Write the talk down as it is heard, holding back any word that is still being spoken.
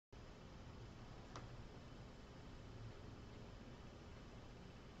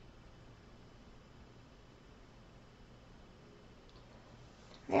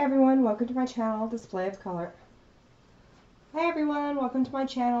Hey everyone, welcome to my channel, Display of Color. Hey everyone, welcome to my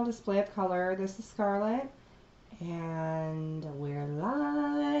channel, Display of Color. This is Scarlett, and we're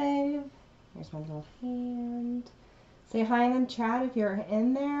live. Here's my little hand. Say hi in the chat if you're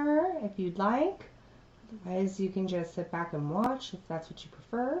in there, if you'd like. Otherwise, you can just sit back and watch if that's what you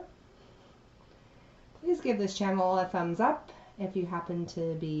prefer. Please give this channel a thumbs up if you happen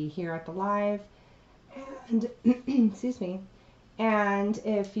to be here at the live. And, excuse me. And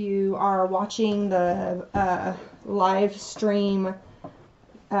if you are watching the live stream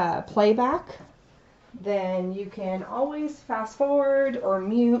playback, then you can always fast forward or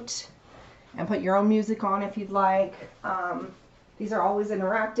mute and put your own music on if you'd like. These are always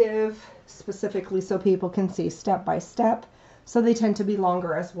interactive, specifically so people can see step by step. So they tend to be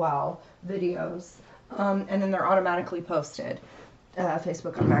longer as well, videos. And then they're automatically posted.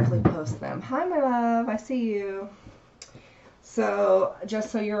 Facebook automatically posts them. Hi, my love. I see you. So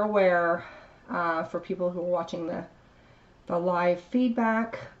just so you're aware, for people who are watching the live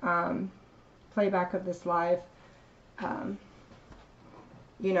feedback, playback of this live,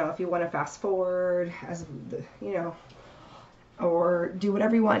 you know, if you want to fast forward, as you know, or do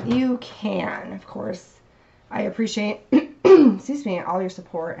whatever you want, you can. Of course, I appreciate, excuse me, all your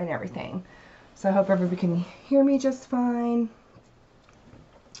support and everything. So I hope everybody can hear me just fine.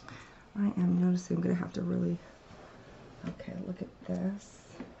 I am noticing I'm going to have to really... Okay, look at this.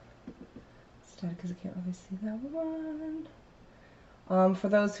 Instead, because I can't really see that one. For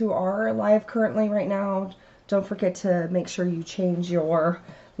those who are live currently right now, don't forget to make sure you change your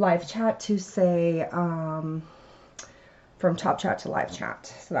live chat to say from top chat to live chat.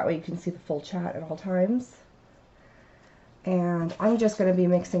 So that way you can see the full chat at all times. And I'm just going to be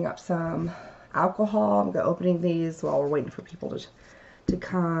mixing up some alcohol. I'm going to opening these while we're waiting for people to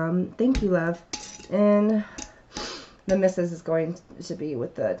come. Thank you, love. And the missus is going to be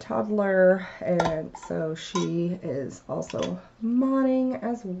with the toddler, and so she is also modding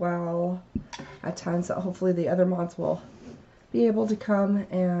as well at times. So hopefully the other mods will be able to come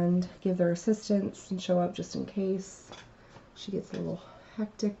and give their assistance and show up just in case she gets a little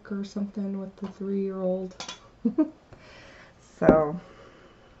hectic or something with the 3-year-old. So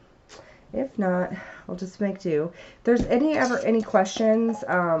if not, I'll just make do. If there's any questions,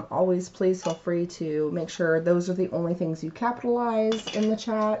 always please feel free to make sure those are the only things you capitalize in the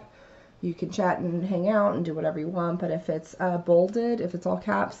chat. You can chat and hang out and do whatever you want, but if it's bolded, if it's all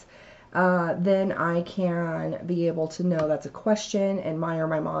caps, then I can be able to know that's a question, and my or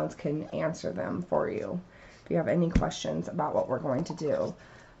my mods can answer them for you if you have any questions about what we're going to do.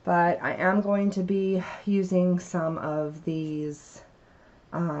 But I am going to be using some of these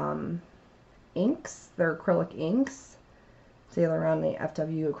inks. They're acrylic inks. See, they're around the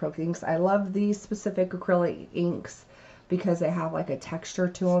FW acrylic inks. I love these specific acrylic inks because they have like a texture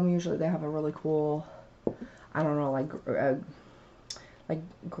to them. Usually they have a really cool, I don't know, like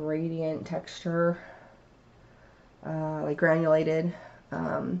gradient texture, like granulated.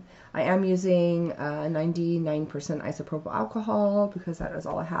 I am using 99% isopropyl alcohol because that is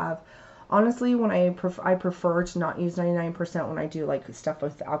all I have. Honestly, when I prefer to not use 99% when I do like stuff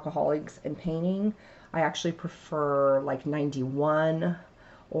with alcoholics and painting. I actually prefer like 91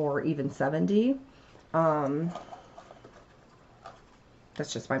 or even 70. That's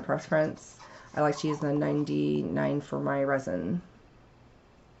just my preference. I like to use the 99 for my resin.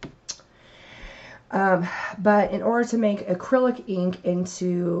 But in order to make acrylic ink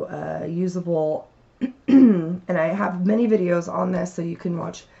into usable, and I have many videos on this, so you can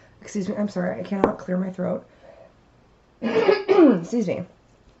watch. Excuse me, I'm sorry, I cannot clear my throat. Excuse me.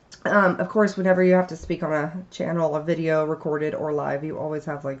 Of course, whenever you have to speak on a channel, a video, recorded or live, you always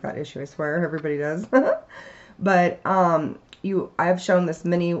have like that issue, I swear, everybody does. But I've shown this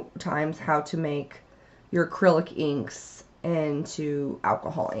many times how to make your acrylic inks into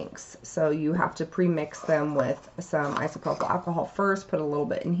alcohol inks. So you have to pre-mix them with some isopropyl alcohol first, put a little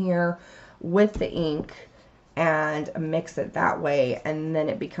bit in here with the ink, and mix it that way, and then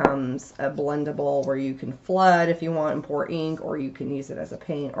it becomes a blendable where you can flood if you want and pour ink, or you can use it as a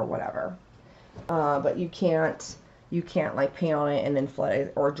paint or whatever. But you can't like paint on it and then flood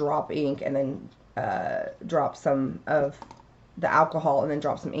it, or drop ink and then drop some of the alcohol and then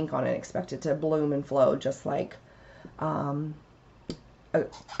drop some ink on it and expect it to bloom and flow just like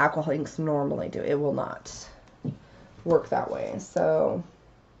alcohol inks normally do. It will not work that way. So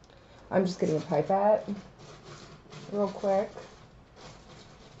I'm just getting a pipette real quick,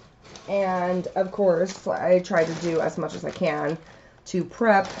 and of course I try to do as much as I can to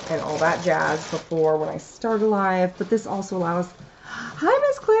prep and all that jazz before when I start a live, but this also allows, hi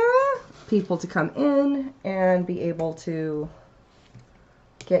Miss Clara, people to come in and be able to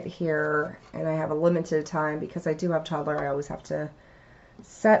get here and I have a limited time because I do have toddler. I always have to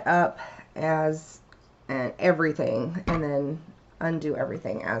set up as and everything and then undo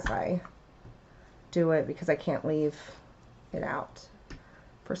everything as I do it because I can't leave it out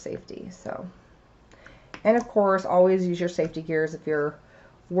for safety. So, and of course, always use your safety gears if you're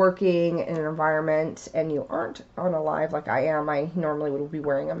working in an environment and you aren't on a live like I am. I normally would be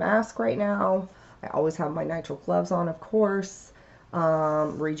wearing a mask right now. I always have my nitrile gloves on, of course.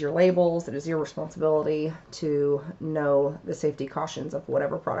 Read your labels. It is your responsibility to know the safety cautions of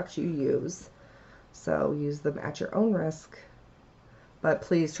whatever products you use. So use them at your own risk. But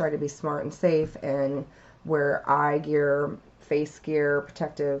please try to be smart and safe and wear eye gear, face gear,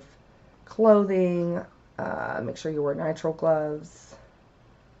 protective clothing. Make sure you wear nitrile gloves.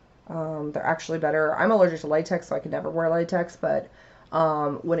 They're actually better. I'm allergic to latex, so I can never wear latex, but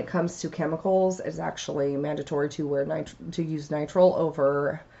when it comes to chemicals, it's actually mandatory to wear to use nitrile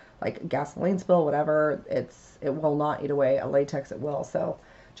over like gasoline spill, whatever. It will not eat away a latex. It will. So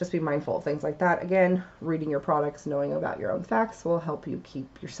just be mindful of things like that. Again, reading your products, knowing about your own facts will help you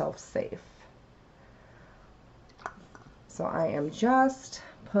keep yourself safe. So I am just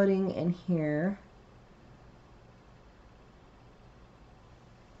putting in here.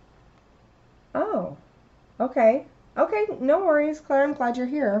 Oh, okay. Okay, no worries, Claire. I'm glad you're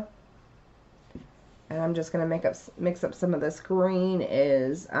here. And I'm just going to mix up some of this. Green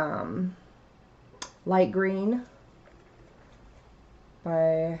is light green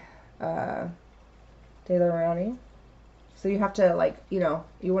by Rowney. So you have to, like, you know,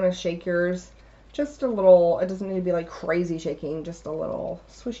 you want to shake yours just a little. It doesn't need to be like crazy shaking, just a little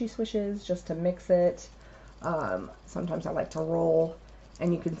swishy swishes just to mix it. Sometimes I like to roll,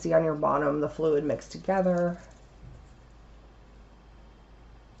 and you can see on your bottom the fluid mixed together.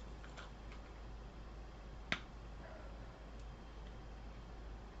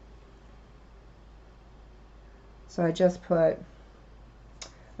 So I just put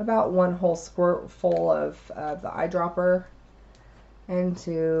about 1 whole squirt full of the eyedropper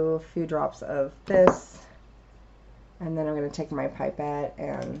into a few drops of this. And then I'm going to take my pipette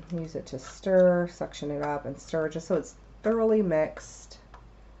and use it to stir, suction it up and stir just so it's thoroughly mixed.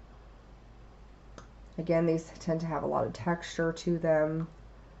 Again, these tend to have a lot of texture to them.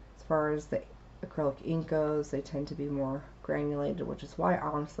 As far as the acrylic ink goes, they tend to be more granulated, which is why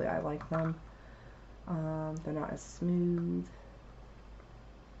honestly I like them. They're not as smooth.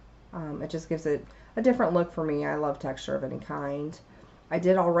 It just gives it a different look for me. I love texture of any kind. I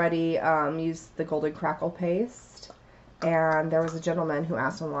did already use the golden crackle paste, and there was a gentleman who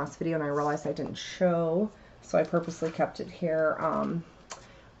asked in the last video and I realized I didn't show, so I purposely kept it here.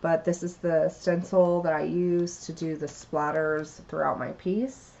 But this is the stencil that I use to do the splatters throughout my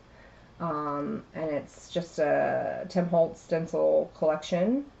piece, and it's just a Tim Holtz stencil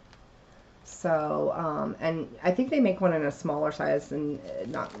collection. So, and I think they make one in a smaller size and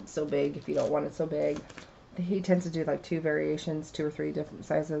not so big if you don't want it so big. He tends to do like 2 variations, 2 or 3 different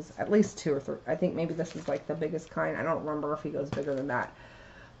sizes, at least 2 or 3. I think maybe this is like the biggest kind. I don't remember if he goes bigger than that,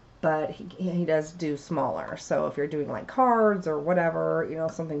 but he does do smaller. So if you're doing like cards or whatever, you know,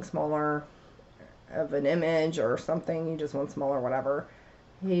 something smaller of an image or something, you just want smaller, whatever.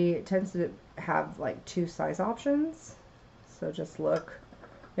 He tends to have like 2 size options. So just look.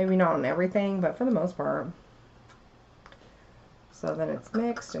 Maybe not on everything, but for the most part. So then it's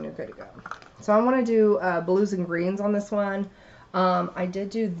mixed and you're good to go. So I want to do blues and greens on this one. I did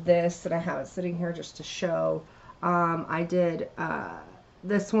do this, and I have it sitting here just to show. I did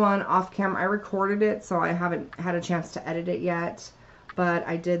this one off camera. I recorded it, so I haven't had a chance to edit it yet. But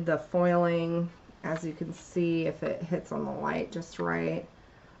I did the foiling, as you can see, if it hits on the light just right.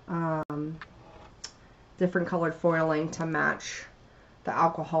 Different colored foiling to match the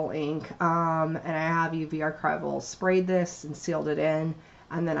alcohol ink, and I have UV archival sprayed this and sealed it in,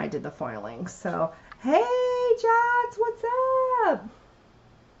 and then I did the foiling. So hey Jats, what's up?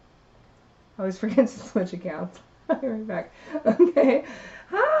 I always forget to switch accounts. I'll be right back. Okay,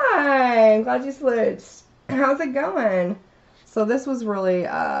 hi, I'm glad you switched. How's it going? So this was really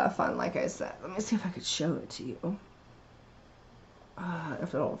fun, like I said. Let me see if I could show it to you,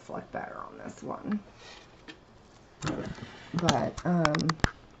 if it'll reflect better on this one. But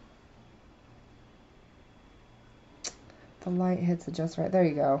the light hits it just right. There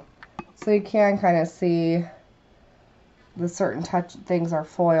you go. So you can kind of see the certain things are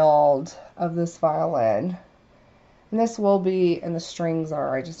foiled of this violin. And this will be, and the strings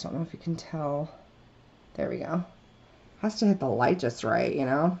are, I just don't know if you can tell. There we go. Has to hit the light just right, you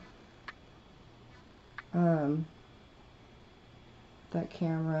know. That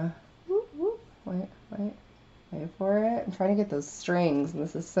camera. Whoop, whoop. Wait. Wait for it. I'm trying to get those strings, and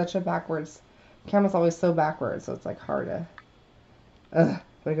this is such a backwards. Camera's always so backwards, so it's like hard to. Ugh,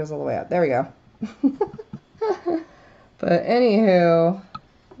 but it goes all the way up. There we go. But anywho,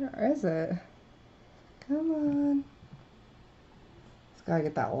 where is it? Come on. It's gotta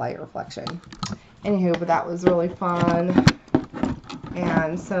get that light reflection. Anywho, but that was really fun.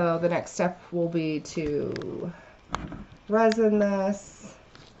 And so the next step will be to resin this.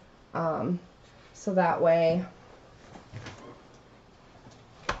 So that way,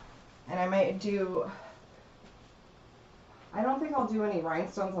 and I might do, I don't think I'll do any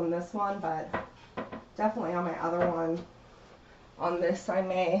rhinestones on this one, but definitely on my other one. On this I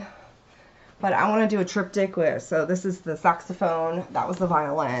may, but I want to do a triptych with, so this is the saxophone, that was the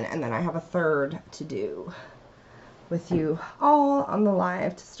violin, and then I have a third to do with you all on the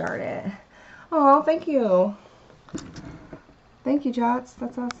live to start it. Oh, thank you. Thank you, Jots.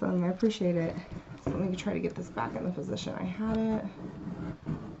 That's awesome. I appreciate it. So let me try to get this back in the position I had it.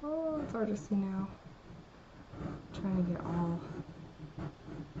 Oh, it's hard to see now. I'm trying to get all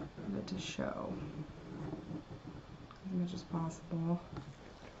of it to show as much as possible.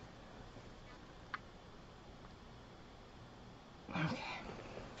 Okay.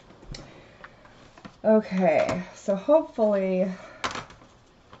 Okay, so hopefully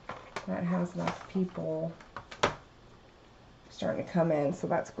that has enough people starting to come in, so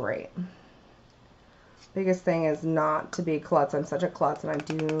that's great. Biggest thing is not to be klutz. I'm such a klutz, and I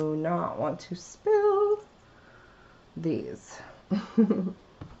do not want to spill these.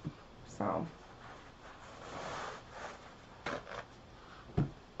 So.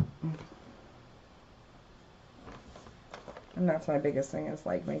 And that's my biggest thing, is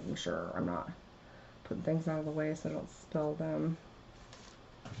like making sure I'm not putting things out of the way so I don't spill them.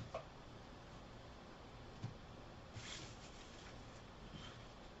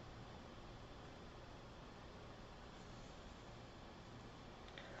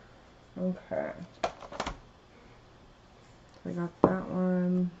 Okay. We got that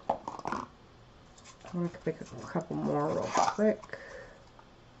one. I'm going to pick a couple more real quick.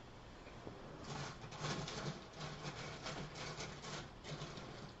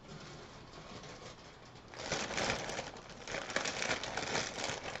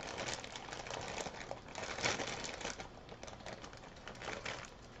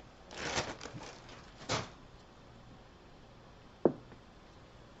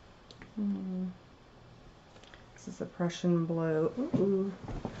 This is a Prussian blue. Ooh.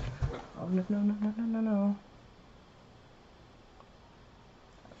 Oh, no, no, no, no, no, no, no.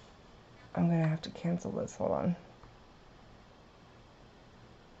 I'm going to have to cancel this. Hold on.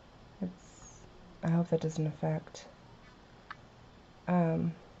 I hope that doesn't affect.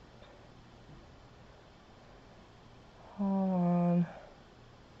 Hold on.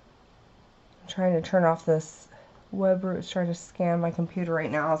 I'm trying to turn off this web root. It's trying to scan my computer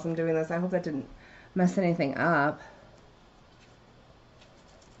right now as I'm doing this. I hope that didn't mess anything up.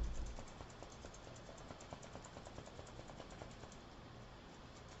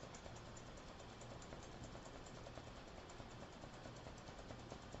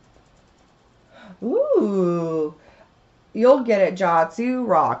 Ooh, you'll get it, Jots. You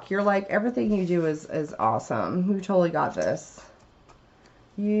rock. You're like, everything you do is awesome. You totally got this.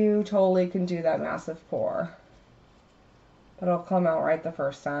 You totally can do that massive pour. But it'll come out right the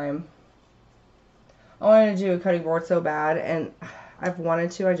first time. I wanted to do a cutting board so bad, and I've wanted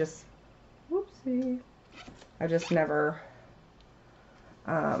to. I just, whoopsie. I just never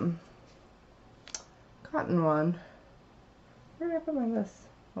gotten one. Where did I put my list?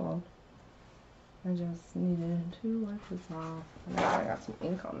 Hold on. I just needed to wipe this off. And now I got some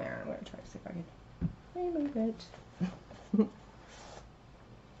ink on there. I'm going to try to see if I can remove it.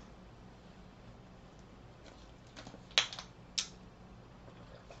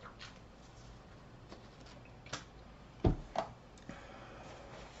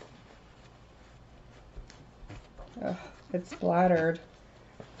 Ugh, it's splattered.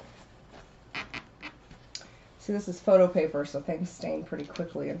 See, this is photo paper, so things stain pretty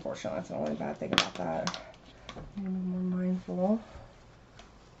quickly, unfortunately. That's the only bad thing about that. I'm a little more mindful.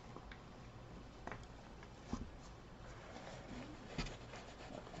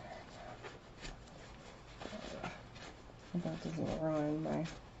 That doesn't ruin my...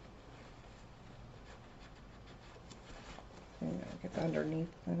 Get the underneath,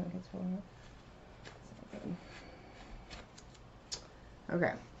 then it gets full up.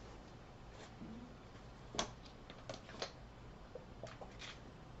 Okay.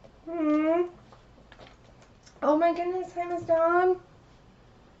 Oh my goodness, hi Miss Dawn.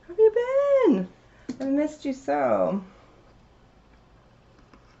 How have you been? I missed you so.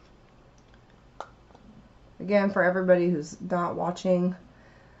 Again, for everybody who's not watching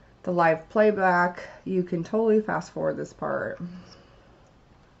the live playback, you can totally fast forward this part.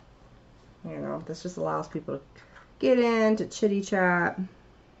 You know, this just allows people to get in, to chitty chat.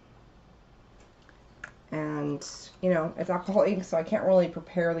 And, you know, it's alcohol ink, so I can't really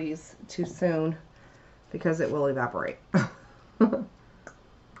prepare these too soon because it will evaporate.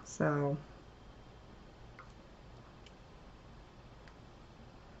 So,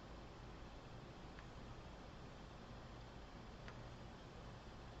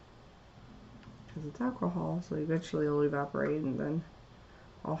 because it's alcohol, so eventually it'll evaporate and then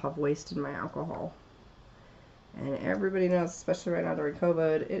I'll have wasted my alcohol. And everybody knows, especially right now during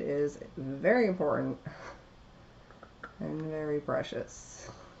COVID, it is very important and very precious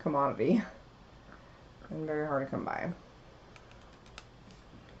commodity and very hard to come by.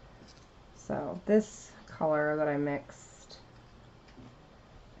 So this color that I mixed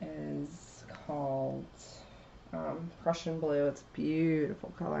is called Prussian Blue. It's a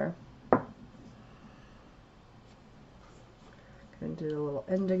beautiful color. Gonna do a little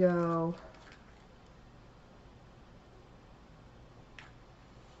indigo.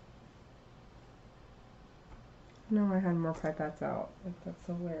 No, I had more pipettes out. That's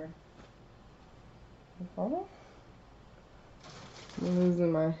so weird. I'm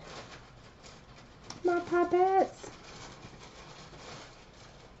losing my pipettes.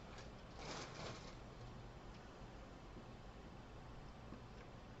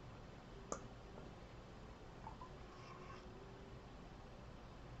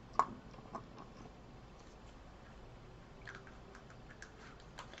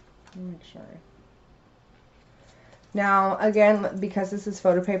 Make sure. Now, again, because this is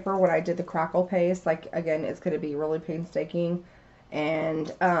photo paper, when I did the Crackle paste, like, again, it's going to be really painstaking,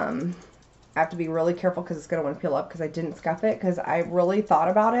 and I have to be really careful because it's going to want to peel up because I didn't scuff it, because I really thought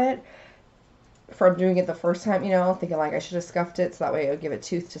about it from doing it the first time, you know, thinking like I should have scuffed it so that way it would give it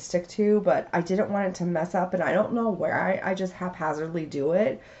tooth to stick to, but I didn't want it to mess up, and I don't know where I just haphazardly do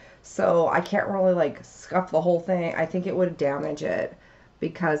it, so I can't really, like, scuff the whole thing. I think it would damage it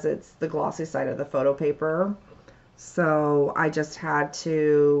because it's the glossy side of the photo paper. So I just had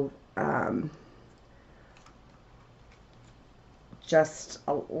to just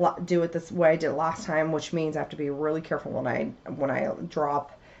do it this way I did last time, which means I have to be really careful when I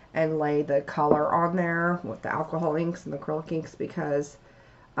drop and lay the color on there with the alcohol inks and the acrylic inks, because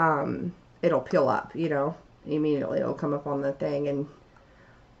it'll peel up, you know, immediately. It'll come up on the thing, and,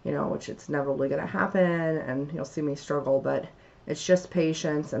 you know, which it's inevitably going to happen, and you'll see me struggle, but it's just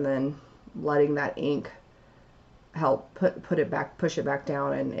patience and then letting that ink help put it back, push it back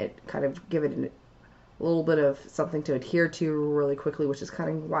down, and it kind of give it a little bit of something to adhere to really quickly, which is kind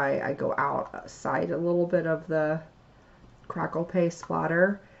of why I go outside a little bit of the Crackle paste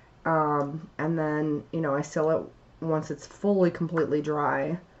splatter, and then, you know, I seal it once it's fully completely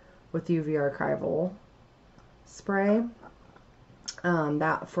dry with UV archival spray.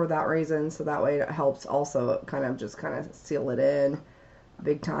 That for that reason, so that way it helps also kind of seal it in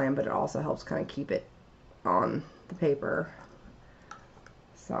big time, but it also helps kind of keep it on the paper.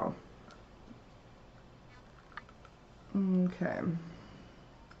 So, okay.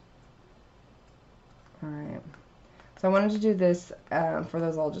 Alright. So I wanted to do this, for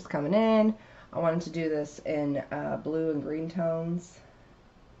those all just coming in, I wanted to do this in blue and green tones.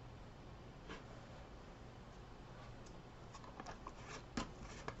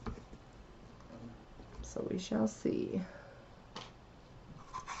 So we shall see.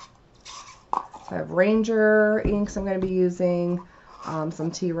 I have Ranger inks I'm going to be using, some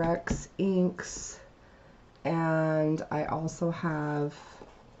T-Rex inks, and I also have,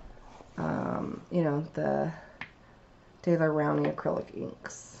 you know, the Taylor Rowney acrylic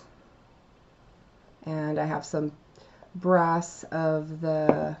inks. And I have some brass of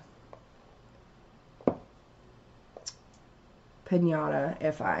the Pinata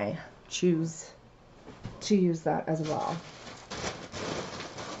if I choose to use that as well.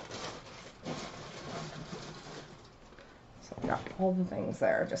 Got all the things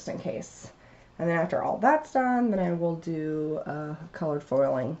there just in case. And then after all that's done, then I will do colored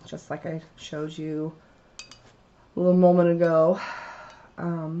foiling, just like I showed you a little moment ago.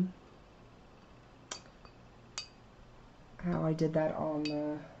 How I did that on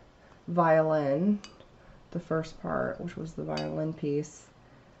the violin, the first part, which was the violin piece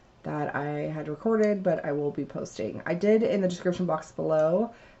that I had recorded, but I will be posting. I did in the description box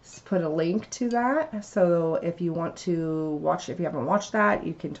below put a link to that, so if you want to watch, if you haven't watched that,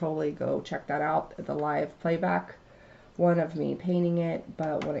 you can totally go check that out, the live playback one of me painting it.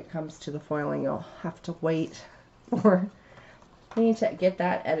 But when it comes to the foiling, you'll have to wait for me to get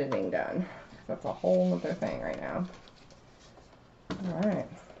that editing done, That's a whole other thing right now. Alright,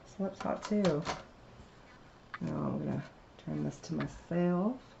 so that's hot too. Now I'm gonna turn this to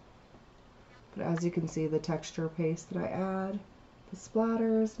myself. But as you can see, the texture paste that I add, the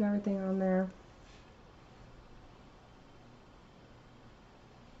splatters and everything on there.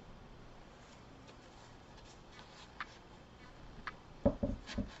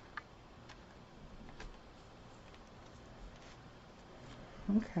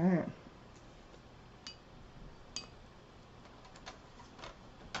 Okay.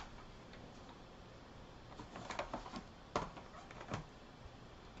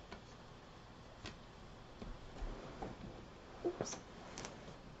 Oops.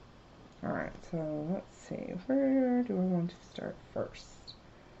 Alright, so let's see. Where do I want to start first?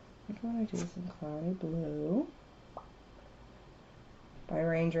 I think I want to do some cloudy blue. By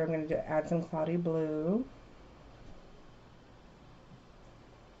Ranger, I'm going to add some cloudy blue.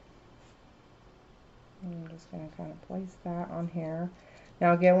 I'm just going to kind of place that on here.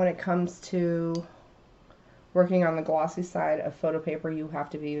 Now again, when it comes to working on the glossy side of photo paper, you have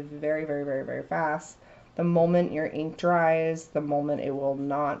to be very, very, very, very fast. The moment your ink dries, the moment it will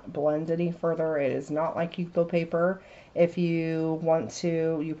not blend any further. It is not like Yupo paper. If you want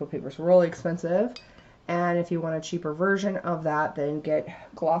to, Yupo paper is really expensive. And if you want a cheaper version of that, then get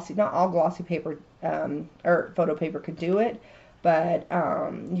glossy. Not all glossy paper or photo paper could do it, but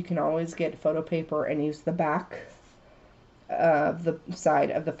you can always get photo paper and use the back of the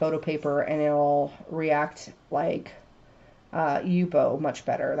side of the photo paper, and it'll react like Yupo much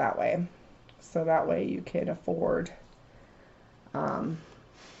better that way. So that way you can afford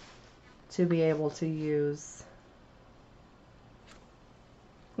to be able to use,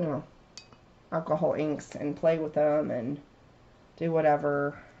 you know, alcohol inks and play with them and do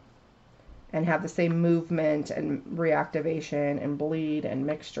whatever and have the same movement and reactivation and bleed and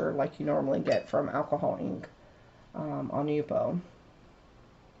mixture like you normally get from alcohol ink on Yupo.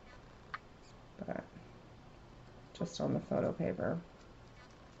 But just on the photo paper.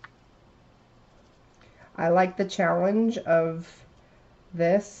 I like the challenge of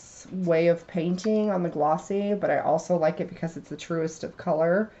this way of painting on the glossy, but I also like it because it's the truest of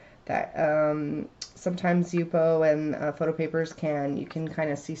color. That sometimes Yupo and photo papers you can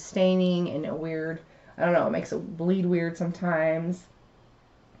kind of see staining and a weird, I don't know, it makes it bleed weird sometimes.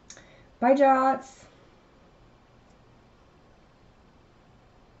 Bye, Jots.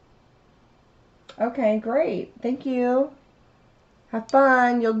 Okay, great. Thank you. Have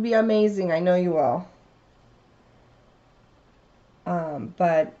fun. You'll be amazing. I know you will.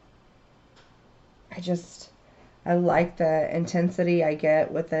 But I like the intensity I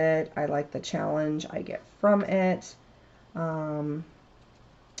get with it. I like the challenge I get from it. You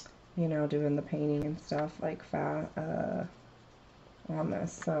know, doing the painting and stuff like on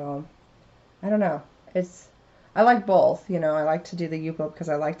this. So, I don't know. I like both. You know, I like to do the Yupo because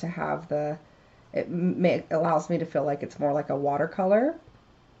I like to have it allows me to feel like it's more like a watercolor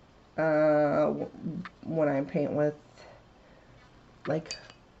when I paint with like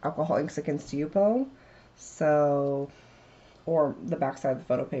alcohol inks against Yupo. So, or the backside of the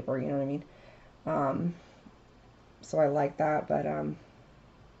photo paper, you know what I mean? So I like that, but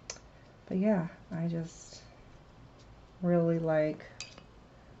yeah, I just really like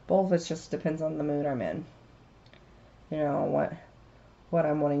both. It just depends on the mood I'm in. You know, what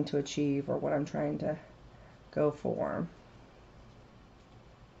I'm wanting to achieve or what I'm trying to go for.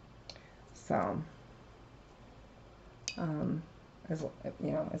 So, is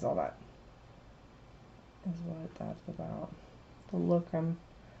all that is what that's about. The look I'm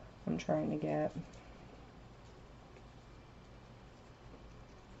trying to get.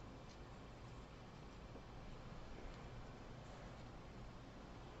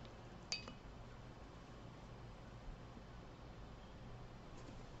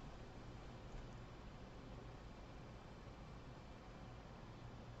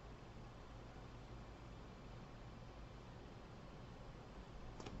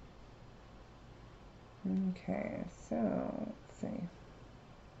 Okay, so let's see.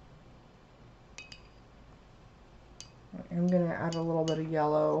 I'm going to add a little bit of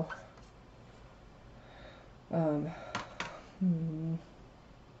yellow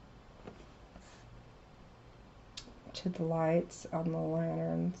to the lights on the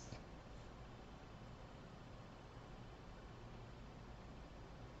lanterns.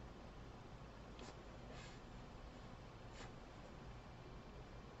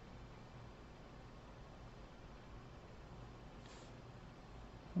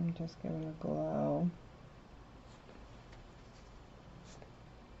 I'm just giving a glow.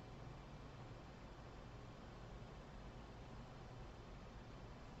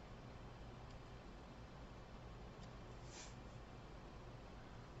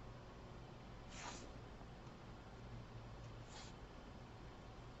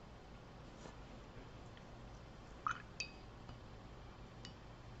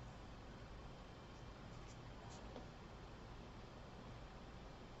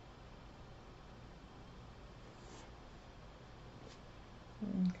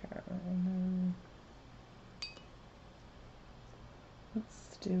 Okay, and then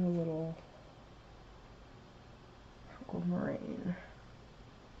let's do a little aquamarine.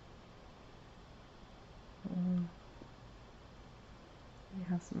 We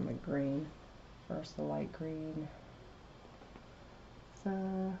have some like green. First, the light green.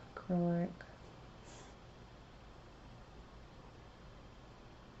 The acrylic.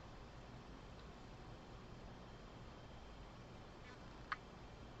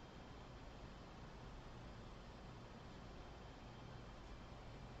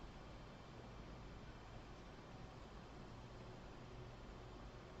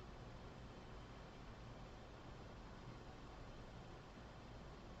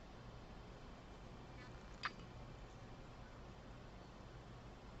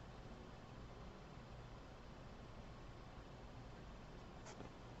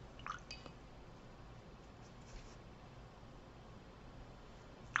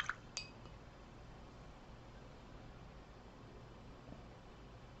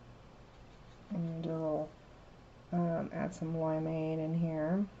 And do a little, add some limeade in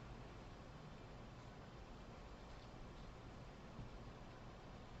here.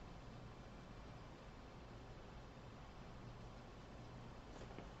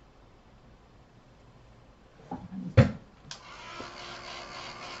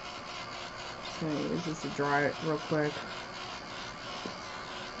 Just gonna use this to dry it real quick.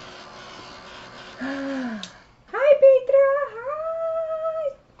 Hi, Petra! Hi!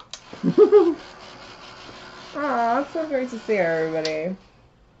 Aw, it's so great to see everybody.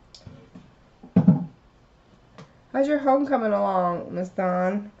 How's your home coming along, Miss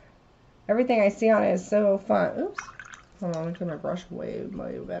Dawn? Everything I see on it is so fun. Oops. Hold on, let me put my brush way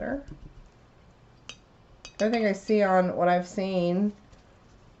better. Everything I see on what I've seen,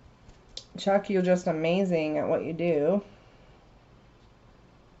 Chuck, you're just amazing at what you do.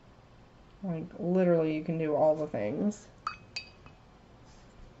 Like, literally, you can do all the things.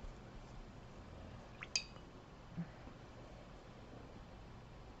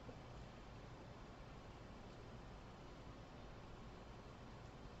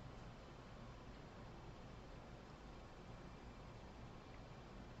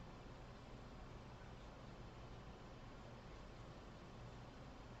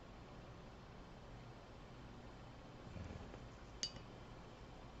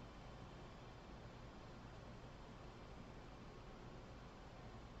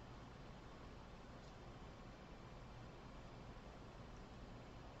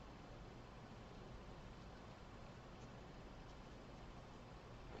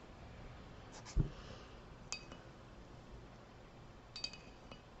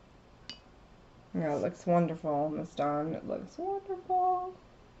 Yeah, it looks wonderful, Miss Dawn. It looks wonderful.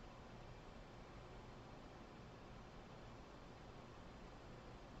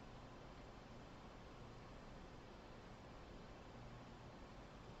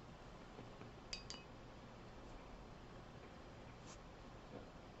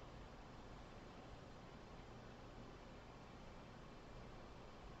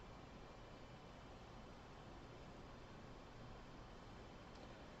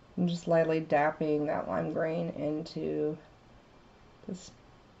 I'm just lightly dapping that lime green into this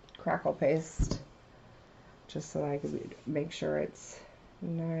Crackle paste, just so I could make sure it's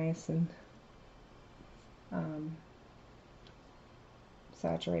nice and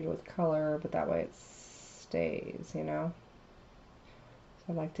saturated with color, but that way it stays, you know.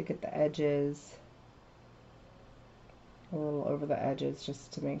 So I like to get the edges a little over the edges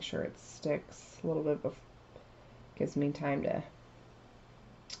just to make sure it sticks a little bit. Gives me time to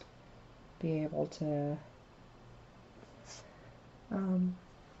be able to, you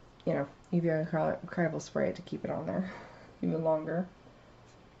know, even Cradle spray it to keep it on there even longer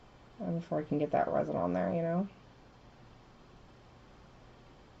before I can get that resin on there, you know.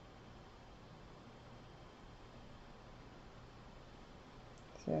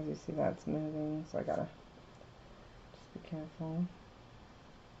 So as you see, that's moving, so I gotta just be careful.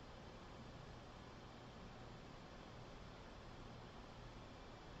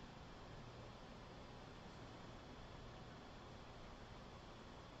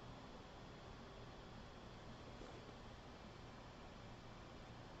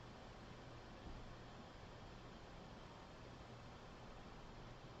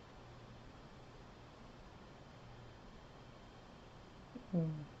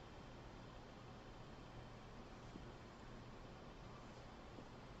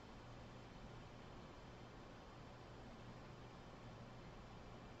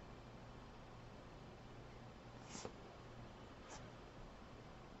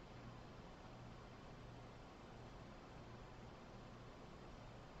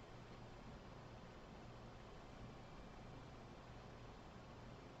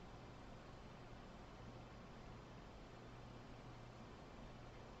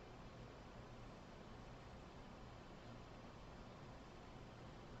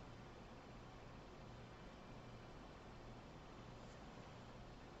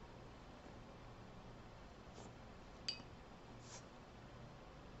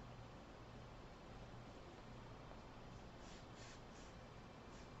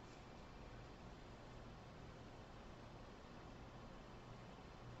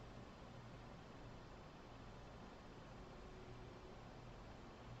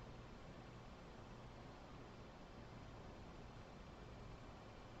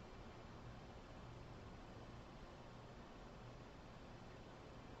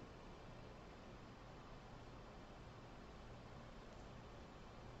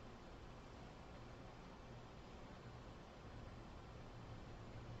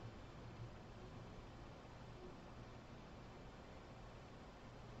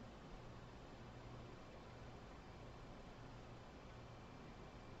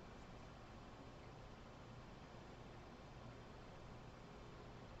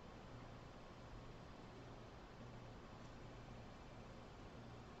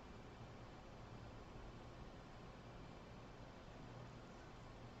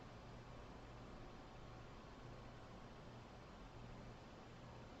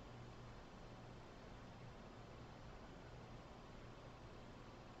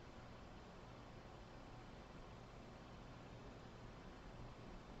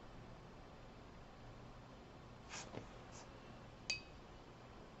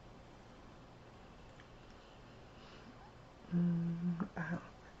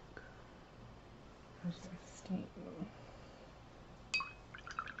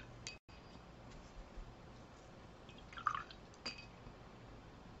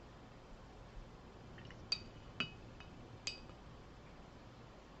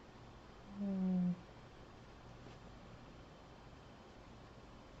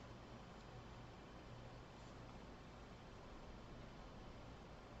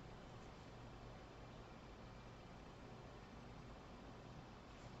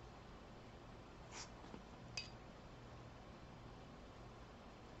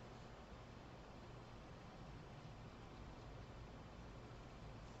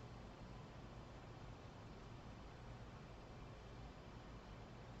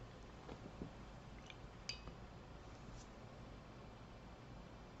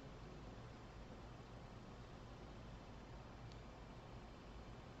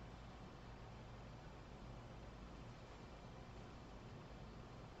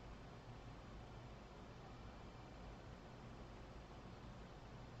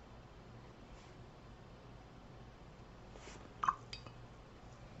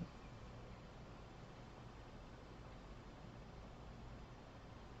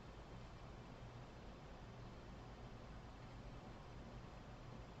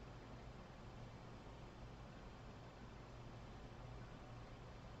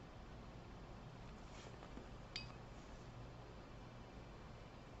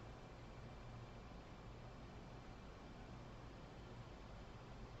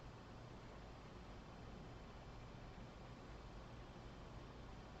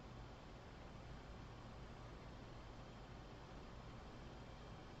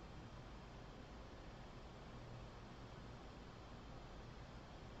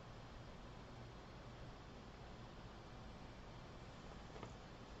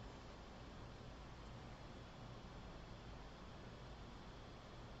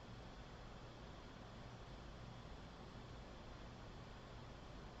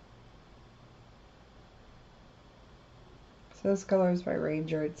 So this color is by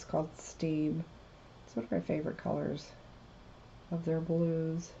Ranger. It's called Steam. It's one of my favorite colors of their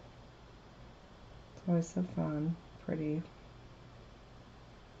blues. It's always so fun, pretty.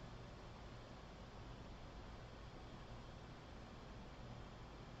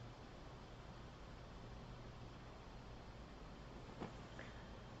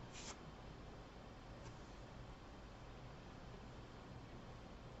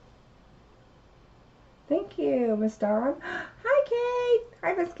 Thank you, Miss Dawn. Hi, Kate.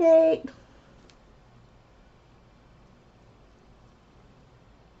 Hi, Miss Kate.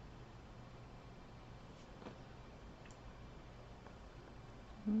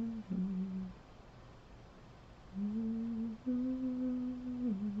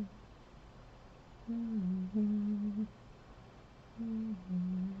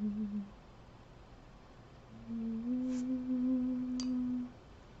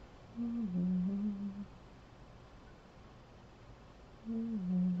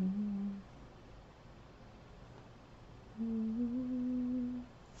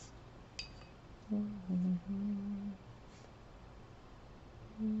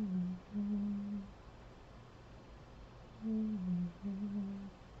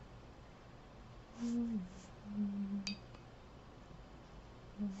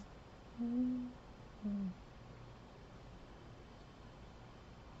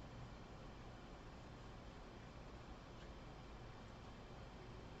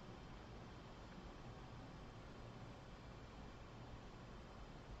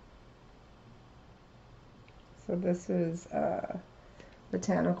 So this is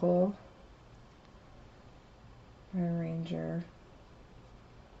Botanical by Ranger.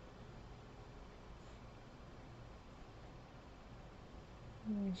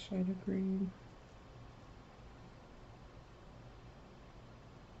 Nice shade of green.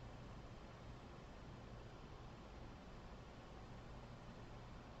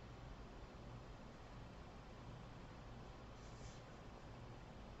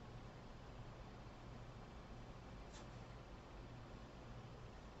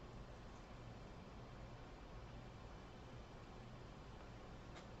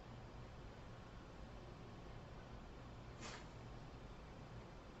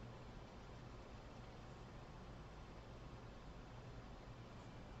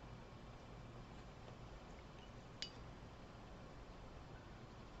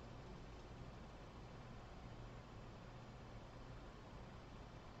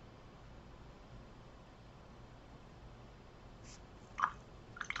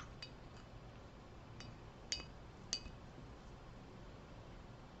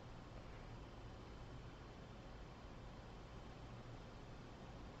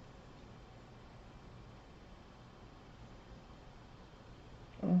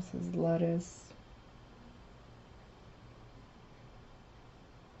 This is Lettuce.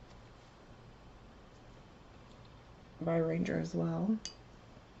 By Ranger as well.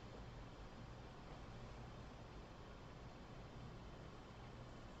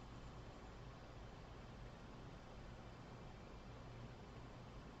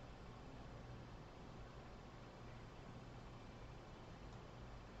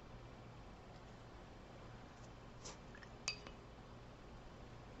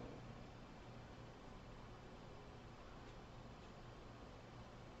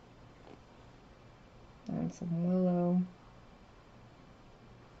 And some Willow.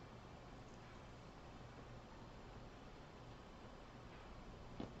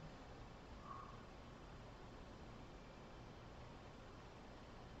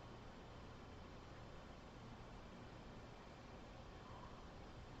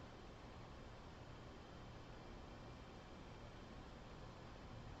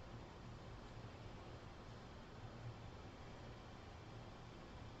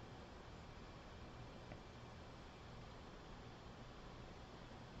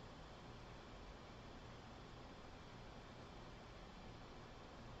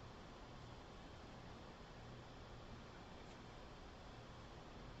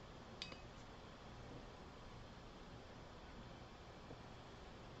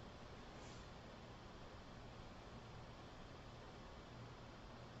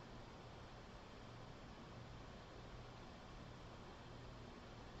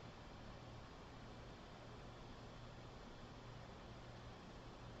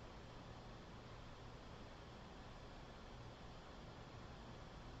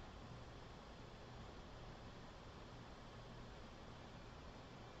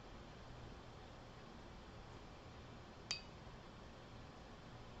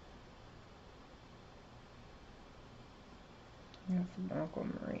 We have some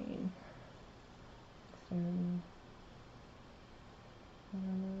Aquamarine.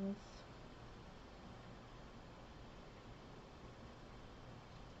 corners.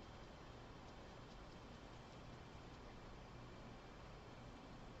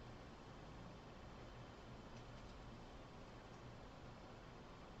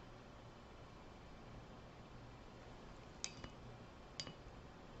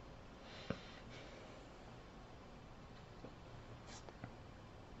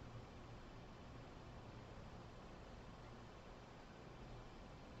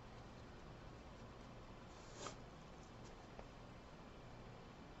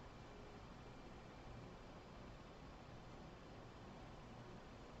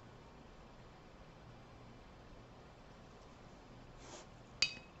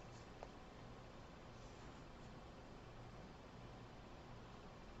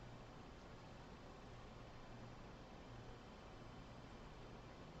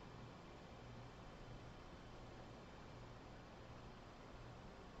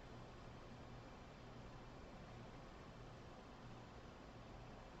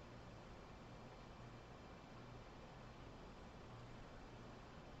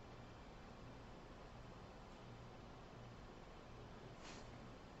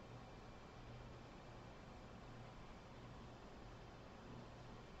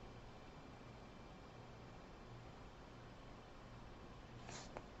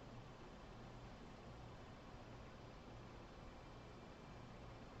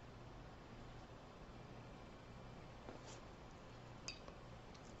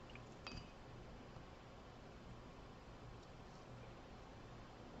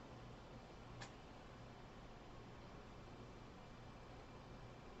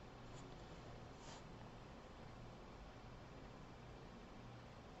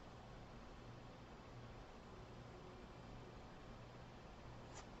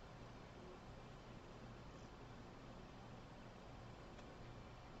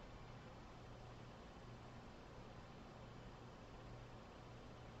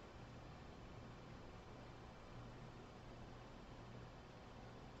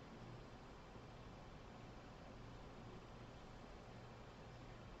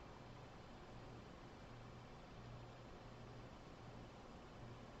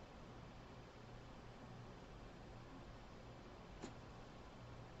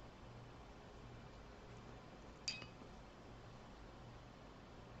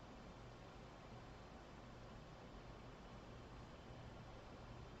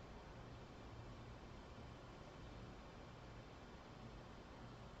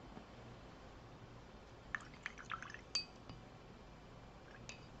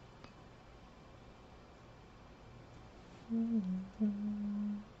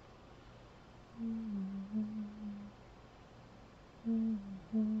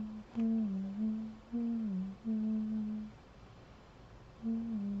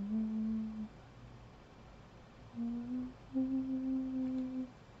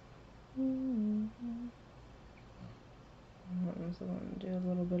 So I'm going to do a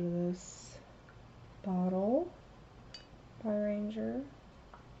little bit of this bottle by Ranger.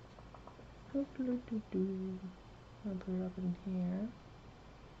 I'll put it up in here.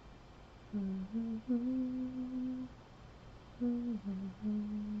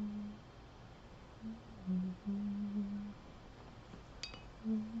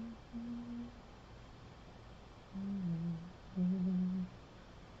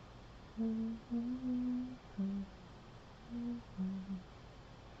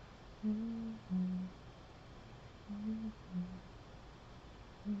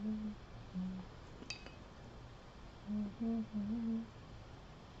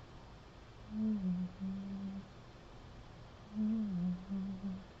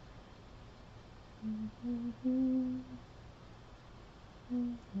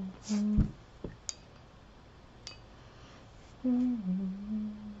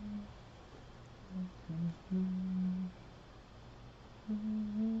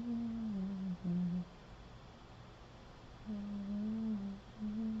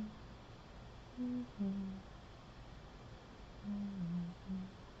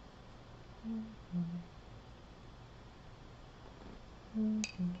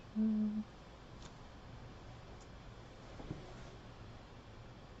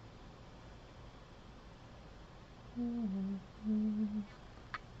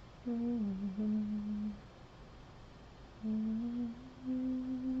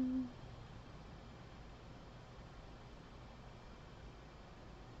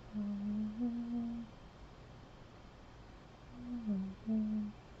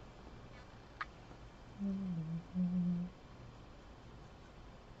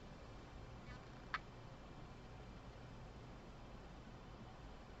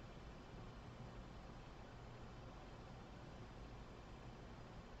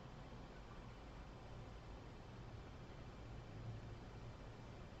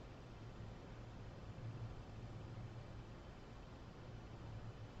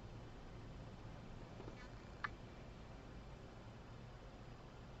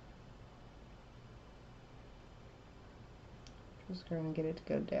 Just going to get it to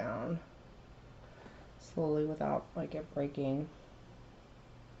go down slowly without like it breaking.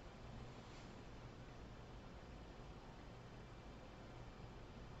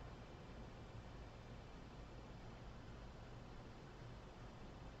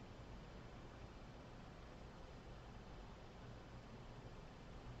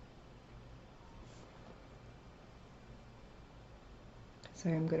 So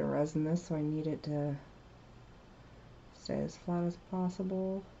I'm going to resin this, so I need it to stay as flat as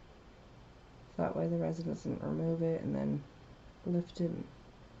possible. So that way the resin doesn't remove it and then lift it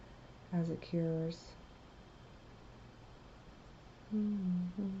as it cures.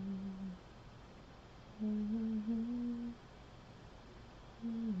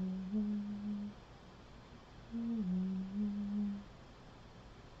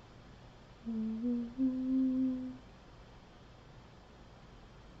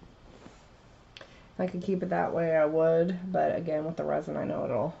 If I could keep it that way, I would, but again, with the resin, I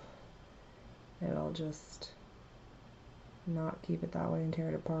know it'll just not keep it that way and tear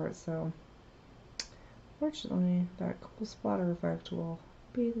it apart. So, fortunately, that cool splatter effect will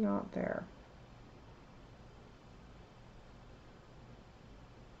be not there.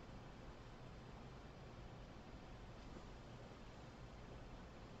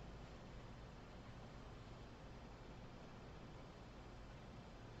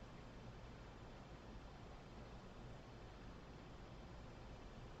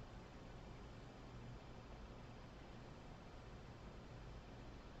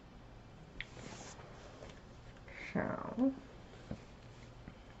 So,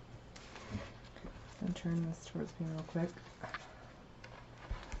 I'll turn this towards me real quick.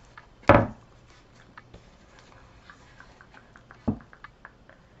 To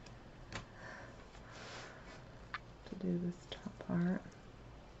do this top part.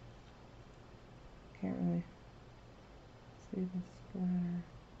 Can't really see the splatter.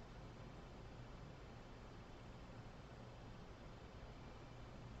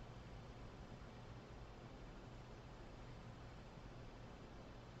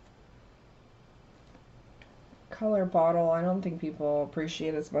 Color bottle, I don't think people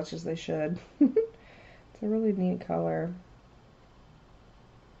appreciate as much as they should. It's a really neat color.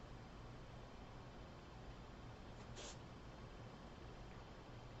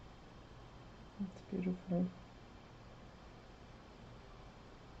 It's beautiful.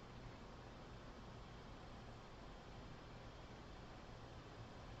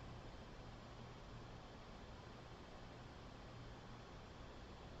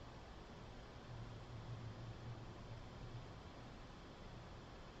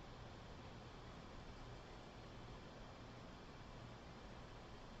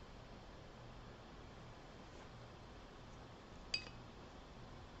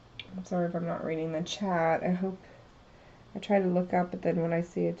 I'm sorry if I'm not reading the chat. I try to look up, but then when I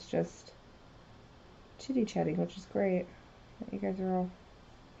see it's just chitty-chatting, which is great. You guys are all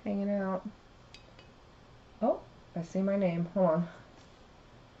hanging out. Oh, I see my name. Hold on.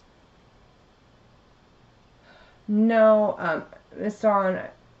 No, Miss Dawn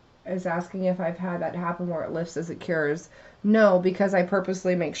is asking if I've had that happen where it lifts as it cures. No, because I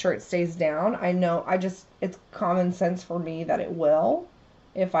purposely make sure it stays down. I know, it's common sense for me that it will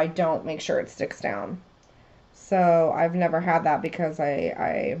if I don't make sure it sticks down. So I've never had that because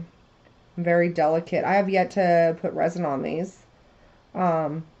I'm very delicate. I have yet to put resin on these.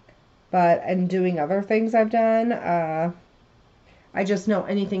 But in doing other things I've done, I just know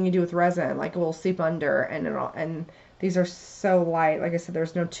anything you do with resin, like it will seep under, and these are so light. Like I said,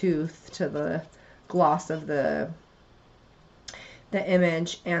 there's no tooth to the gloss of the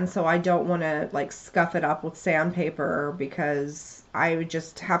image, and so I don't want to like scuff it up with sandpaper because I would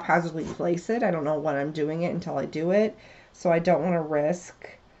just haphazardly place it. I don't know when I'm doing it until I do it, so I don't want to risk,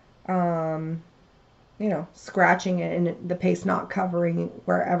 you know, scratching it and the paste not covering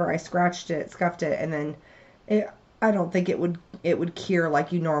wherever I scuffed it, and then I don't think it would cure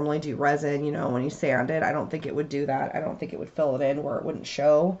like you normally do resin, you know, when you sand it. I don't think it would do that. I don't think it would fill it in where it wouldn't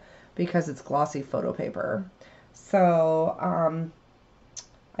show because it's glossy photo paper. So,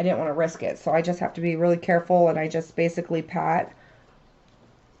 I didn't want to risk it. So I just have to be really careful, and I just basically pat.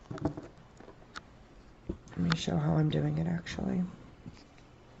 Let me show how I'm doing it actually.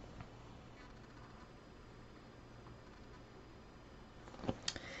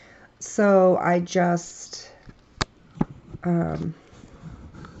 So I just let's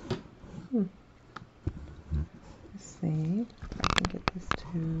see if I can get this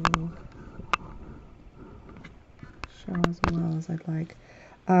to show as well as I'd like.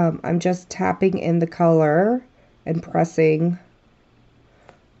 I'm just tapping in the color and pressing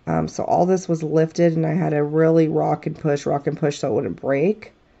So all this was lifted, and I had to really rock and push so it wouldn't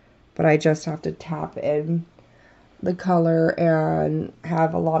break. But I just have to tap in the color and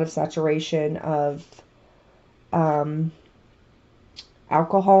have a lot of saturation of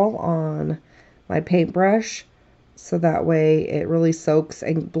alcohol on my paintbrush, so that way it really soaks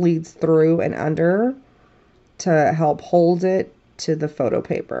and bleeds through and under to help hold it to the photo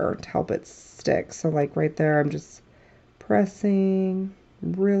paper, to help it stick. So like right there, I'm just pressing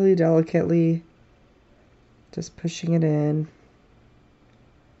really delicately, just pushing it in,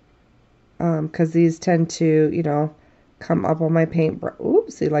 because these tend to, you know, come up on my paintbrush.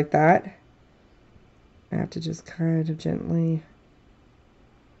 Oopsie, like that. I have to just kind of gently,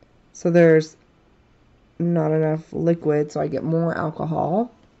 so there's not enough liquid, so I get more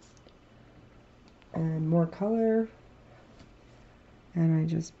alcohol and more color, and I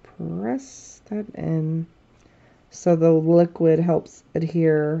just press that in so the liquid helps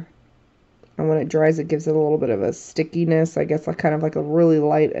adhere, and when it dries it gives it a little bit of a stickiness, I guess, like kind of like a really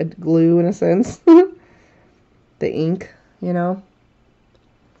light glue in a sense. The ink, you know.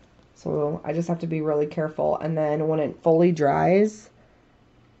 So I just have to be really careful, and then when it fully dries,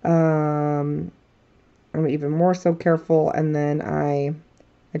 I'm even more so careful, and then I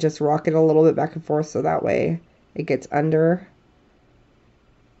just rock it a little bit back and forth so that way it gets under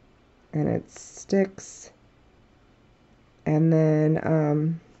and it sticks. And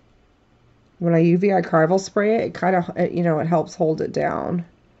then when I UV archival spray it, it kind of, you know, it helps hold it down.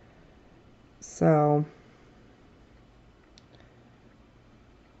 So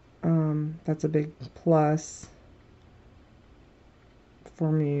that's a big plus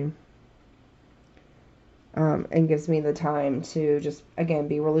for me. And gives me the time to just, again,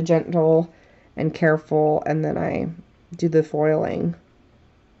 be really gentle and careful, and then I do the foiling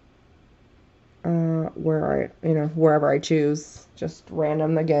wherever I choose, just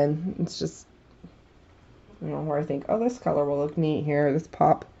random. Again, it's just, you know, where I think, oh, this color will look neat here, this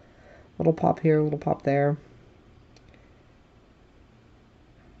pop, little pop here, little pop there.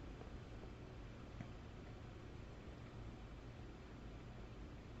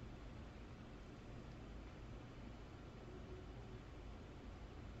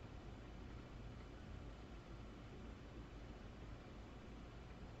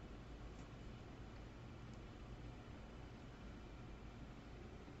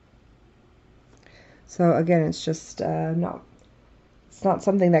 So again, it's just it's not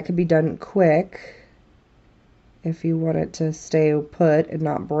something that could be done quick if you want it to stay put and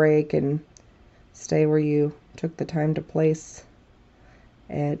not break and stay where you took the time to place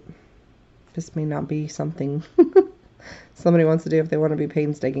it. This may not be something somebody wants to do if they want to be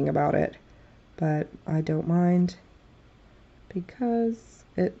painstaking about it, but I don't mind, because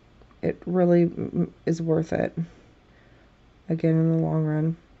it really is worth it, again, in the long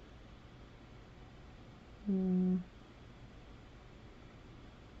run.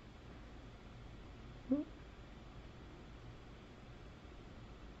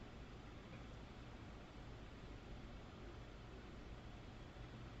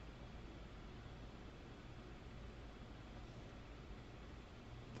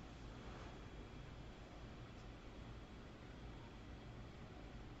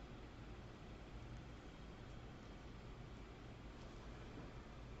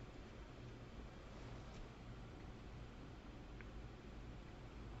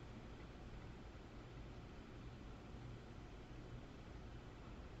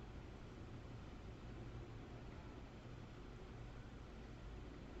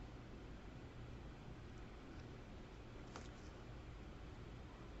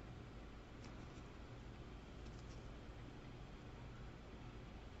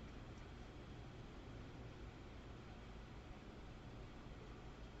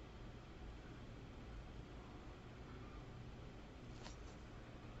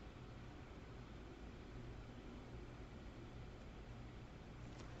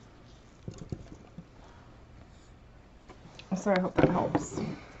 So I hope that helps.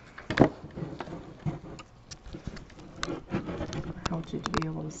 Helps you to be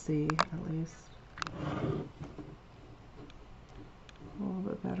able to see, at least a little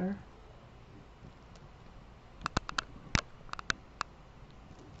bit better.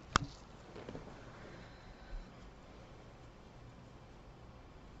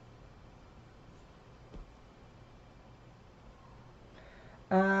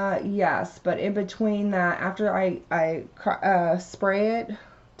 Yes, but in between that, after I spray it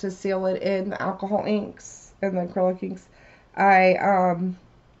to seal it in the alcohol inks and the acrylic inks, I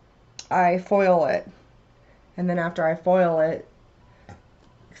foil it, and then after I foil it,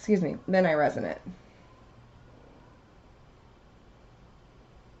 then I resin it.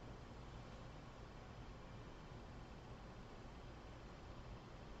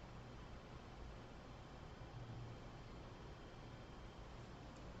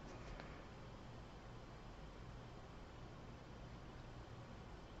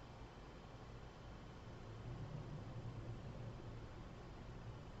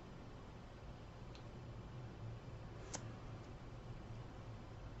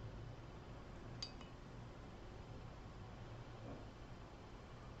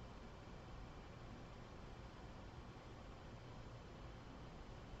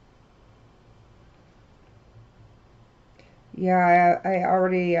 Yeah, I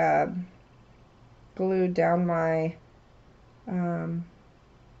already glued down my,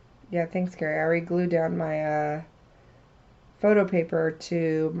 yeah, thanks, Gary. I already glued down my photo paper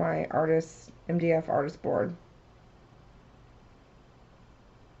to my MDF artist board.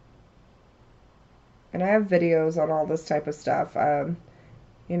 And I have videos on all this type of stuff.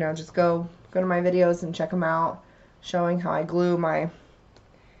 You know, just go to my videos and check them out, showing how I glue my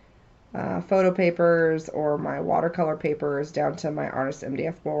photo papers or my watercolor papers down to my artist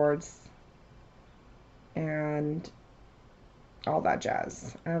MDF boards and all that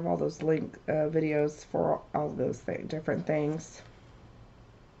jazz. I have all those videos for all those different things.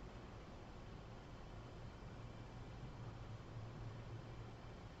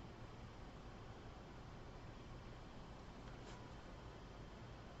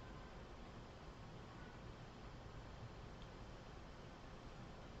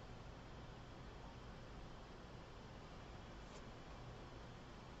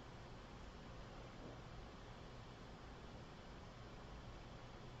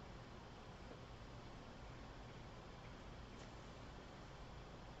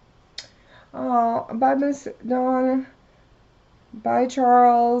 Oh, bye, Miss Dawn. Bye,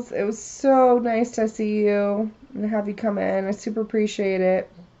 Charles. It was so nice to see you and have you come in. I super appreciate it.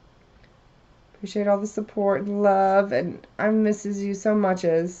 Appreciate all the support and love, and I misses you so much.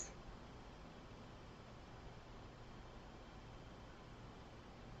 You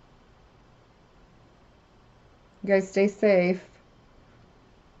guys stay safe.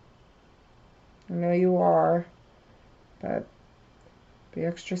 I know you are, but be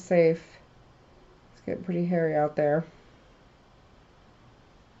extra safe. It's getting pretty hairy out there.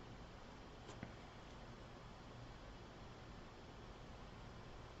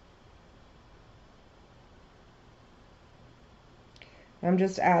 I'm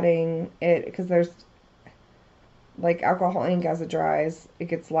just adding it because there's like alcohol ink as it dries. It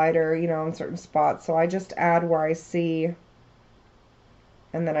gets lighter, you know, in certain spots. So I just add where I see,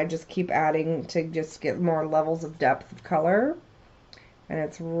 and then I just keep adding to just get more levels of depth of color. And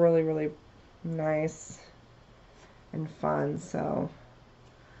it's really, really nice and fun. So,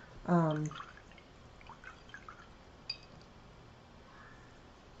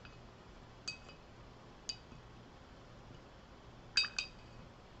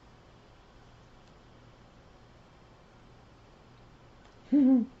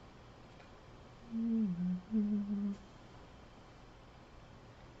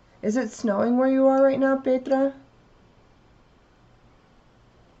 is it snowing where you are right now, Petra?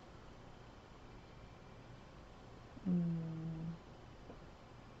 I'm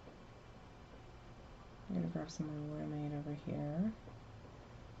gonna grab some more lemonade over here.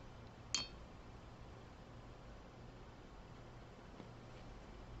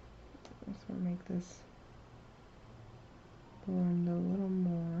 Let's sort of make this blend a little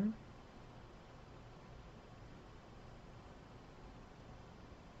more.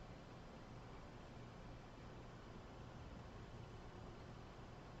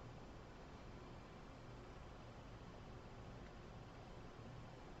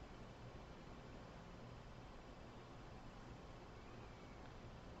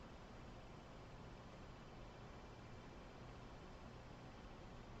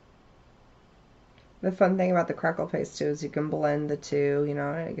 The fun thing about the Crackle paste too is you can blend the two, you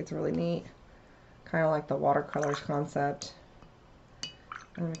know, and it gets really neat. Kind of like the watercolors concept.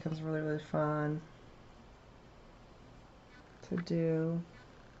 And it becomes really, really fun to do.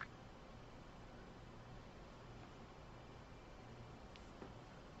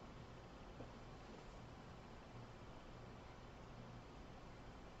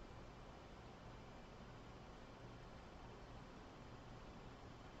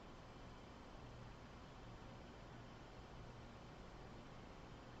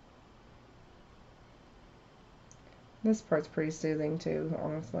 This part's pretty soothing too,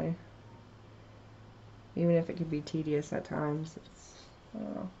 honestly. Even if it can be tedious at times, I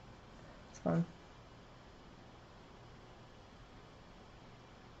don't know, it's fun.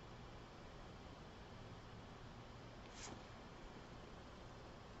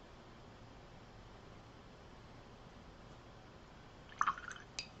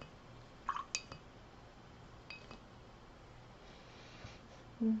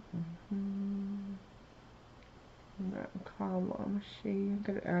 That column, I'm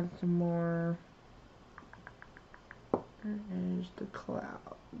gonna add some more. There's the cloud.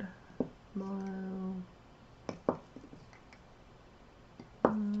 Tomorrow.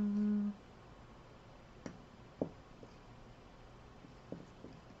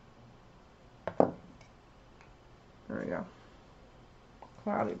 There we go.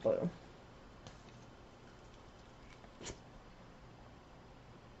 Cloudy blue.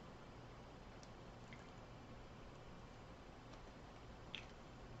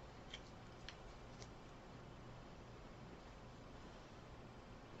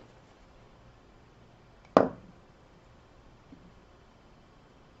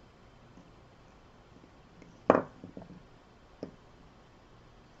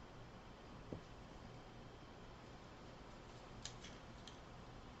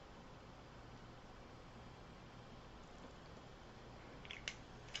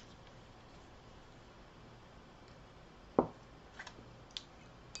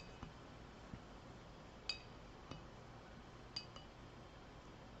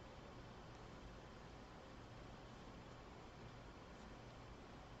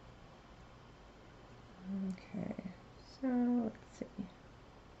 Let's see.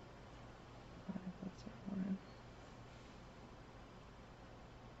 What's our one?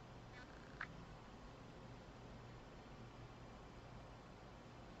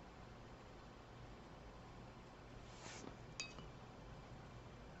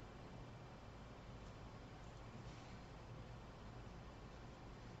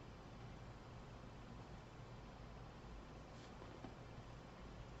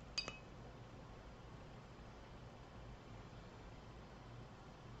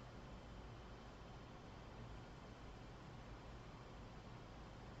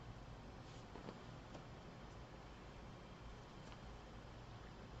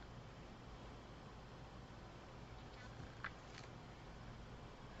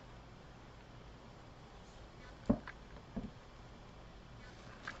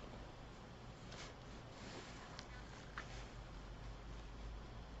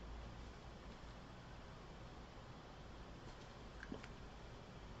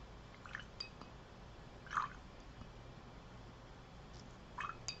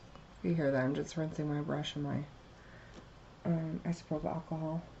 You hear that? I'm just rinsing my brush in my isopropyl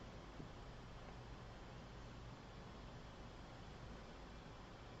alcohol.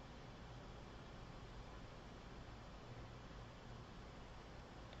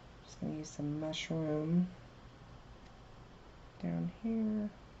 Just gonna use some mushroom down here.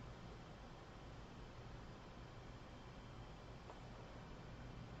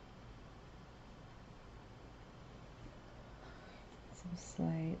 Some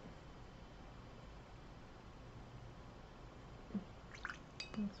slate.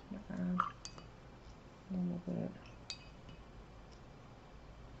 Just gonna add a little bit.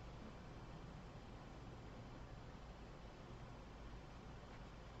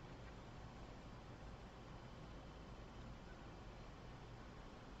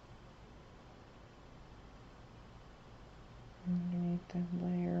 Underneath the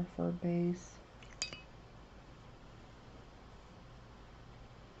layer for a base.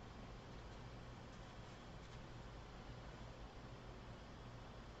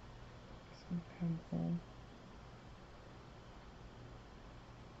 Some pencil.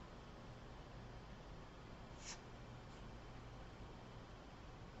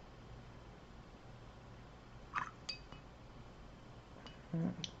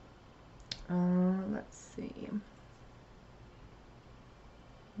 Let's see.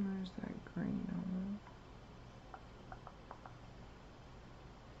 Where's that green on?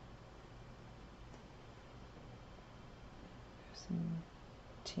 Some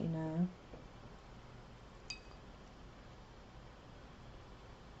Tina.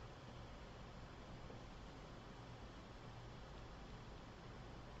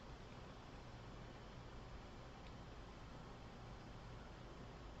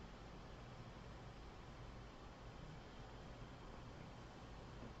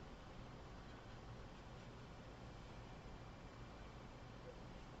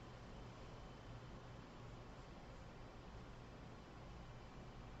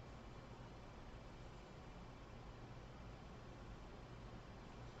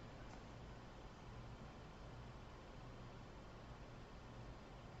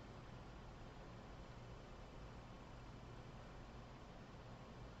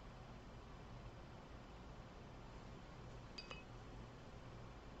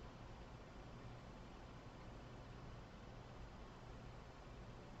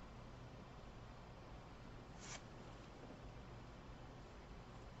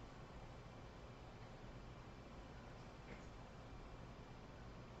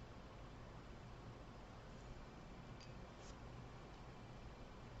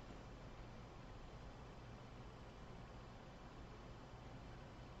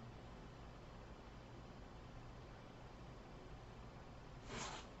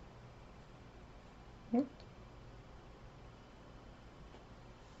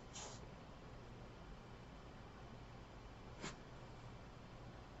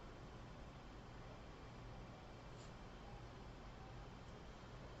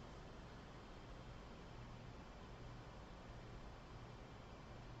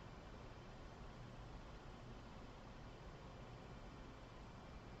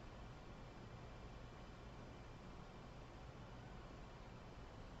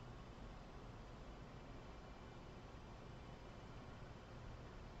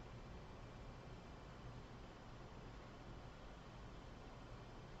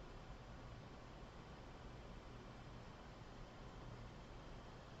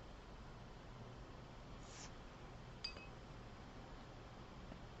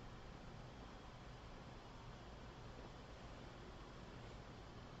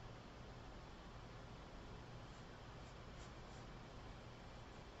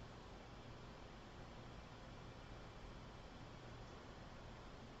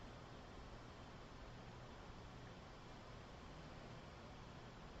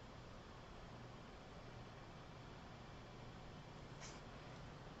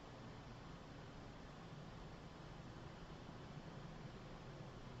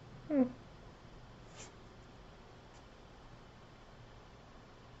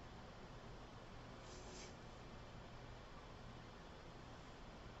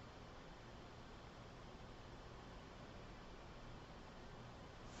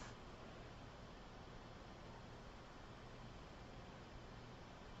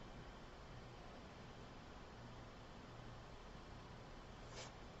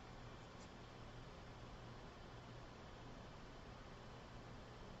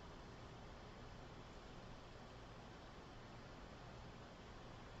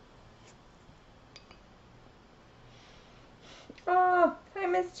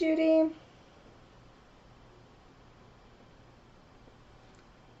 Miss Judy.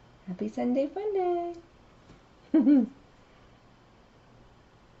 Happy Sunday Fun Day. So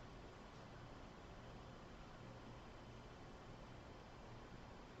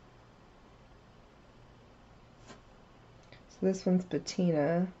this one's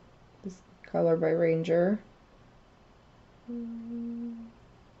Patina. This color by Ranger.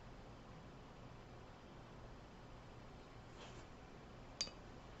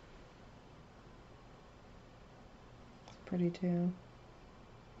 It's pretty too.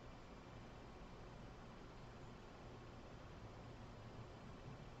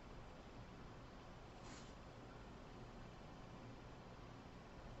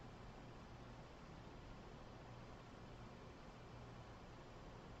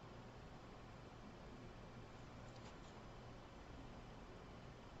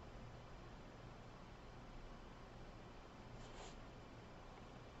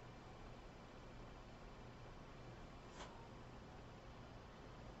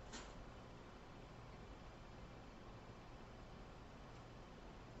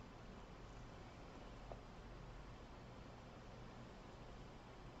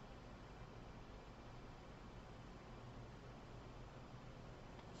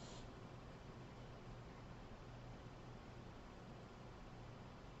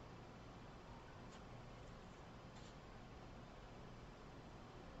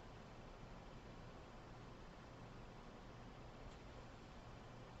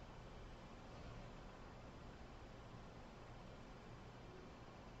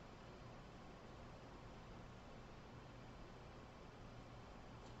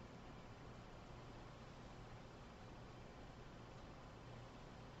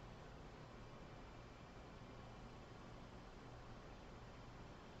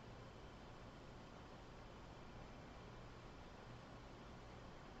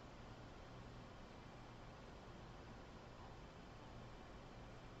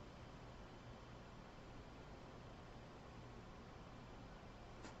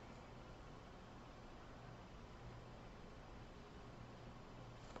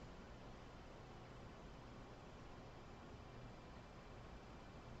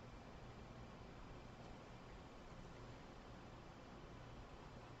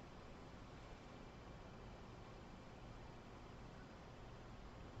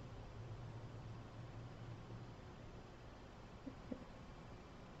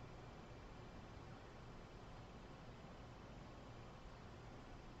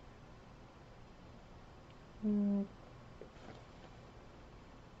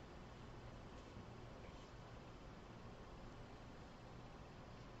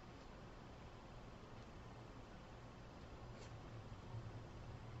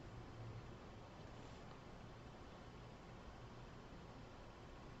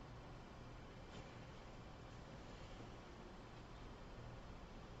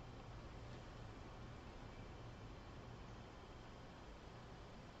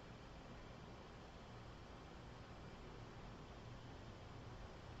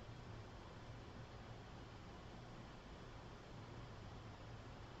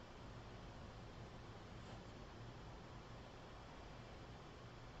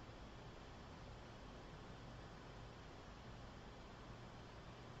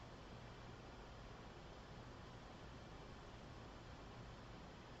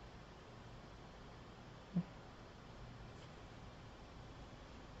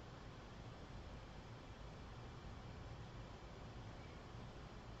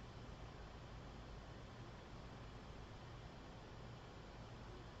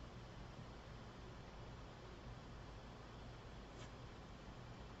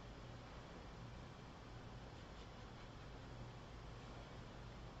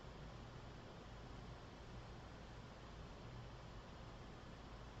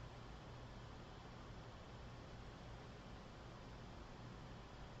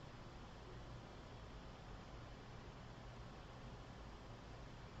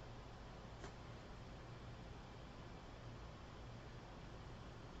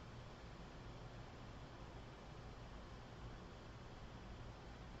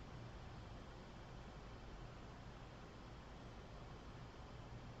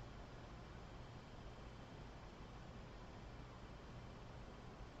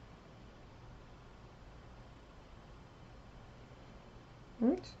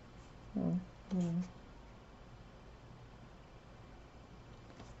 What? Oh, yeah.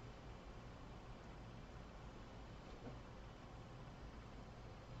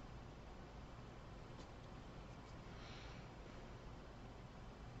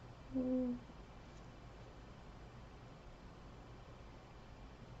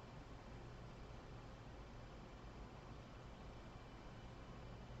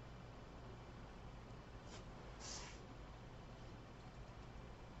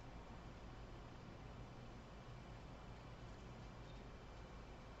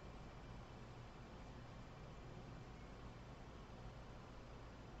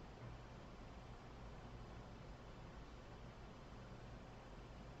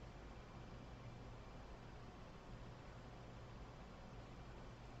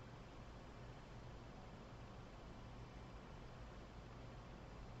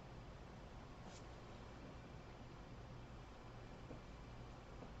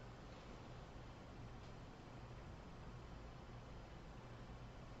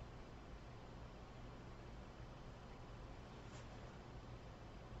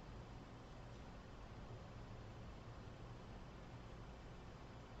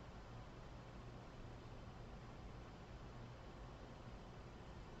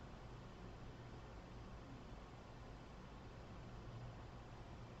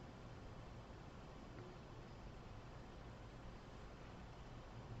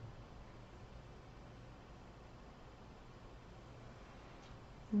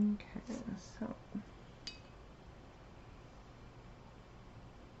 Okay, so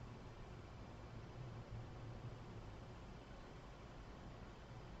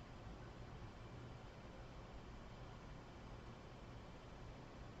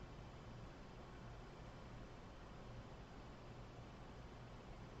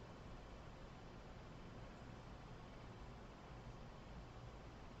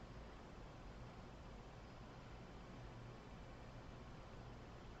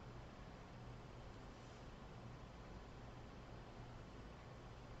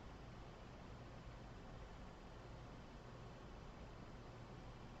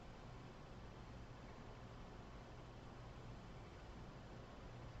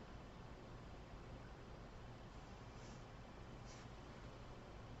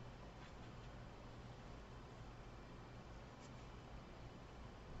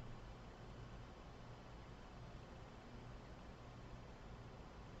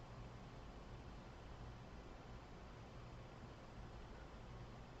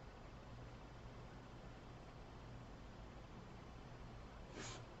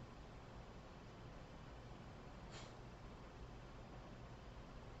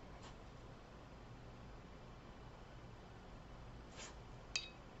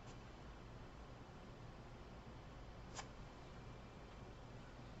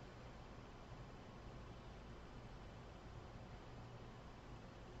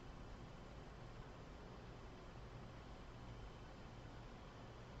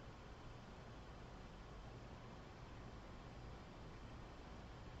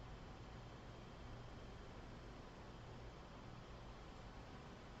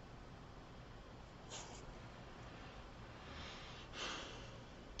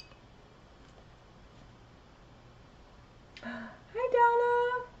hi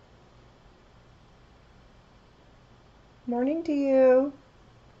Donna. Morning to you.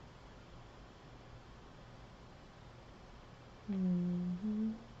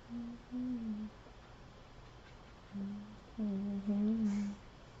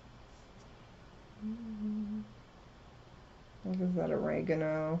 What is that,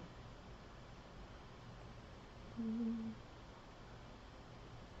 oregano?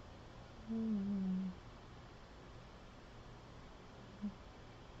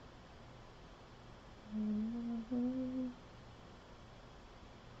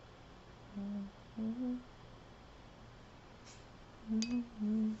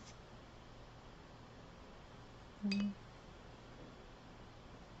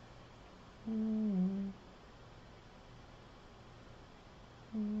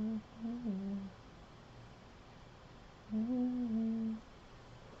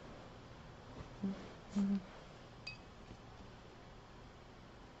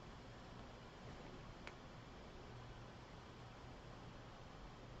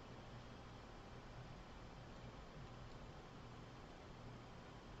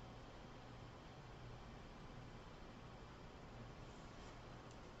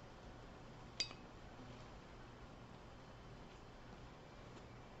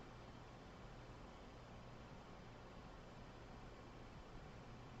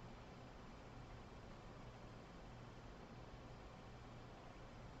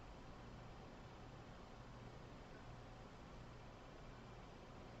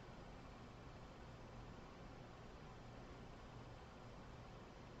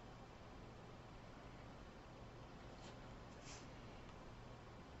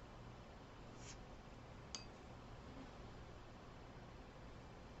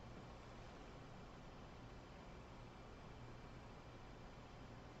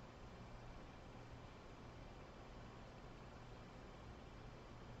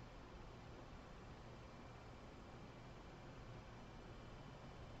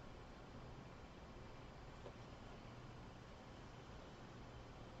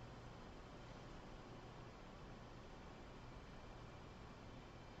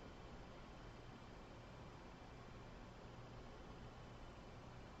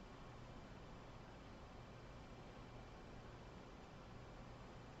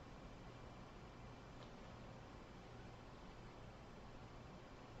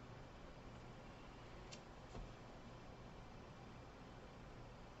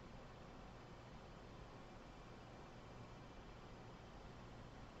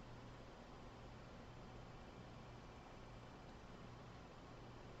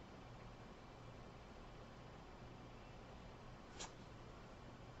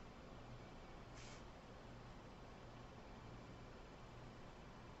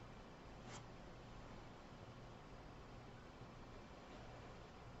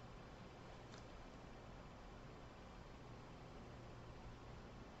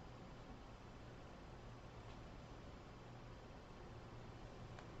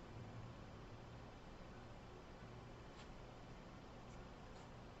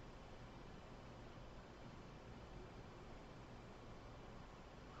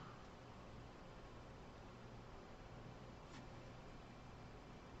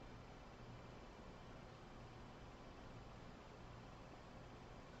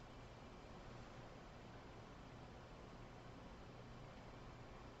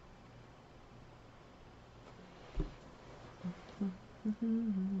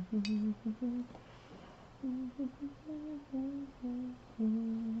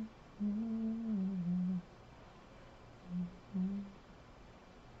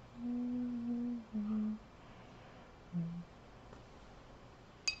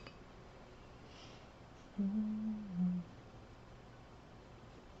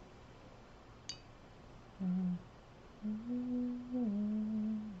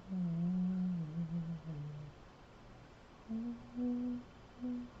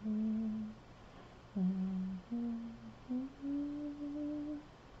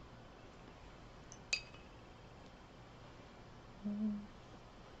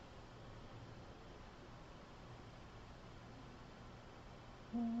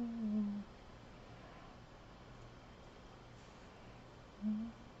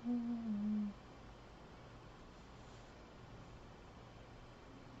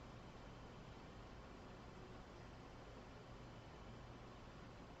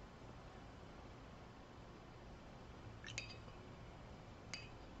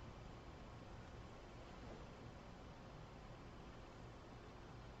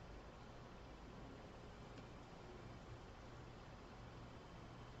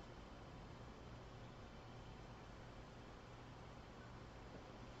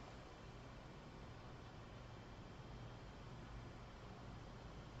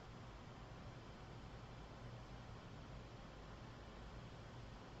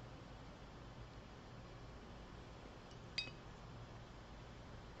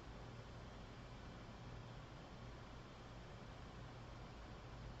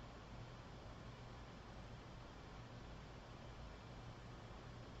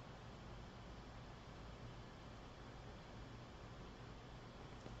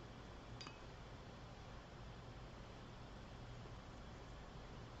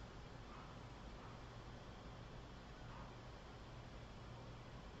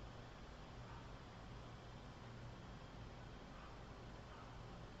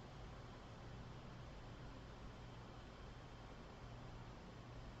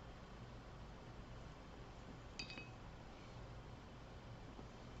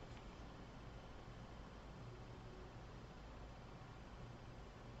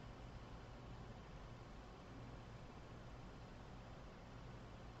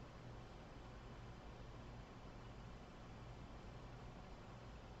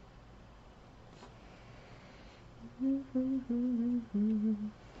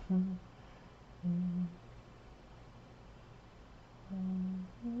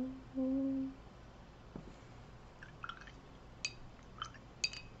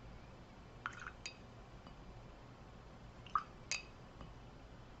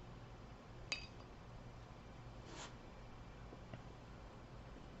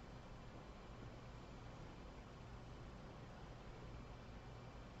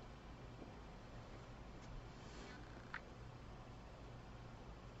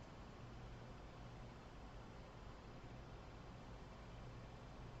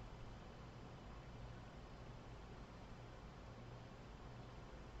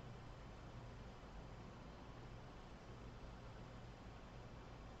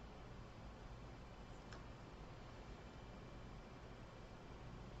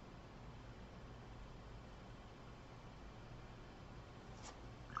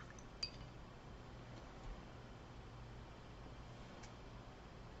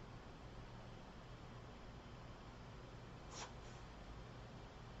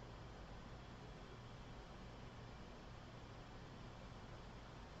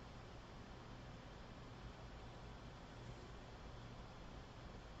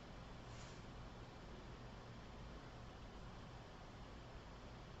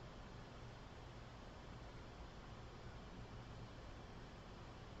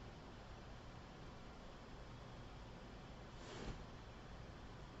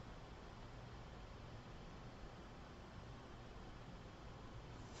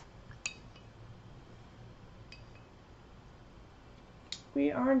 We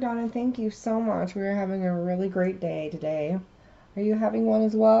are done, and thank you so much. We are having a really great day today. Are you having one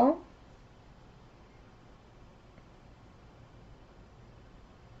as well?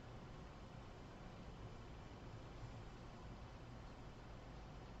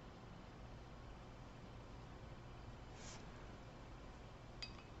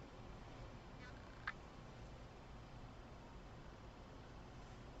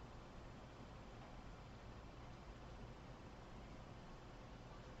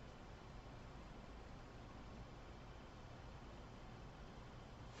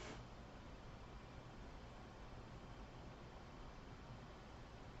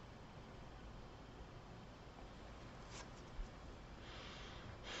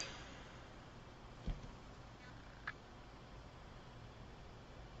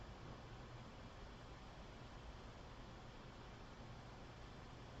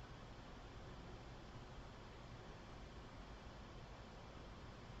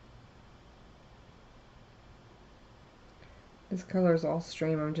 This color is all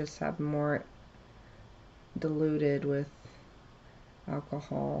stream. I just have more diluted with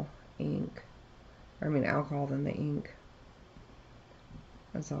alcohol ink. I mean alcohol than the ink.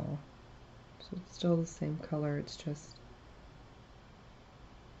 That's all. So it's still the same color, it's just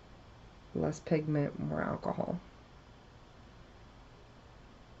less pigment, more alcohol.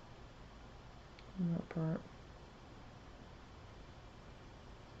 In that part.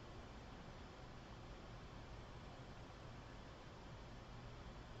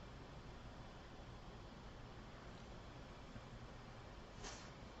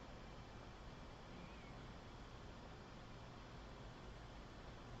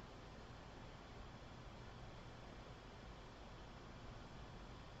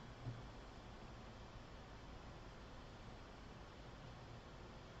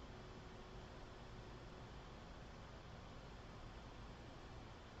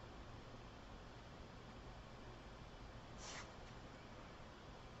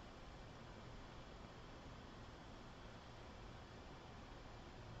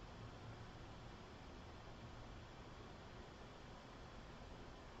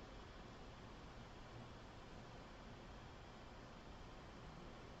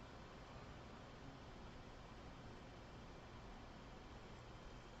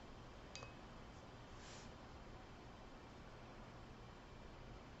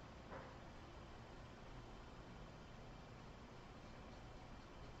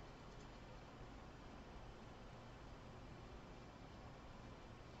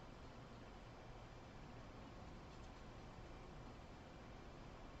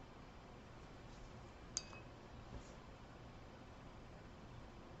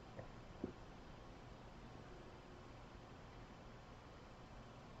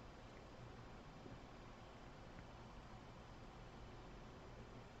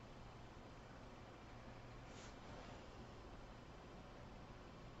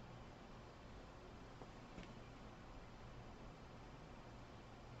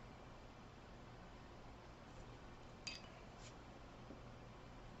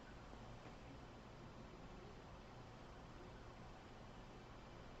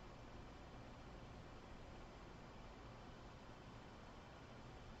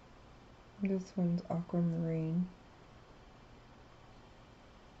 This one's aquamarine.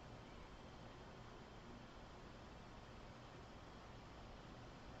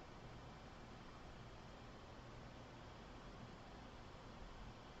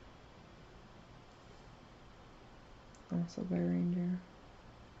 Also by reindeer.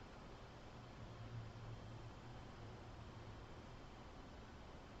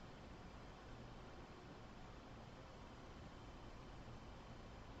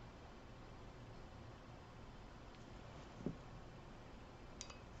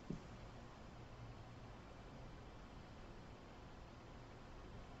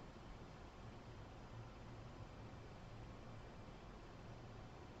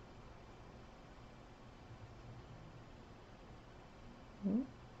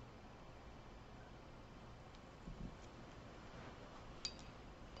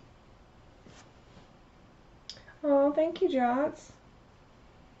 Oh, thank you, Jots.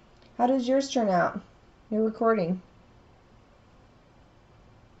 How does yours turn out? Your recording.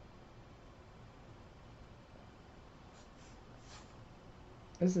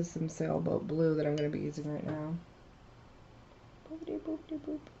 This is some sailboat blue that I'm going to be using right now. Boopity boopity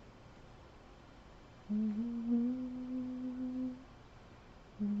boop.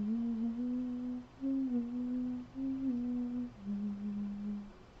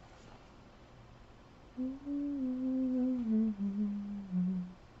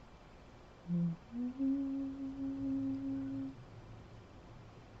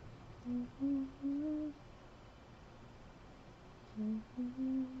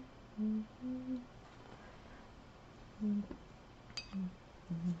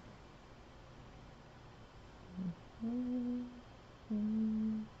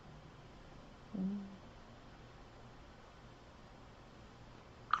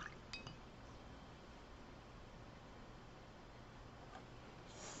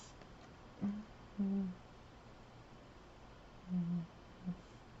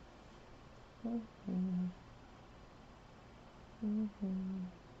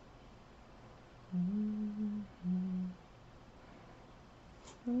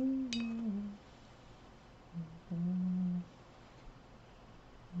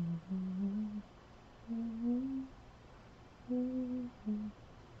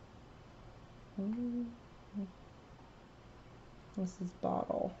 This is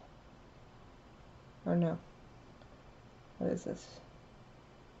bottle. Or no. What is this?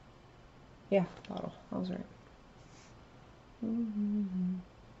 Yeah, bottle. I was right. So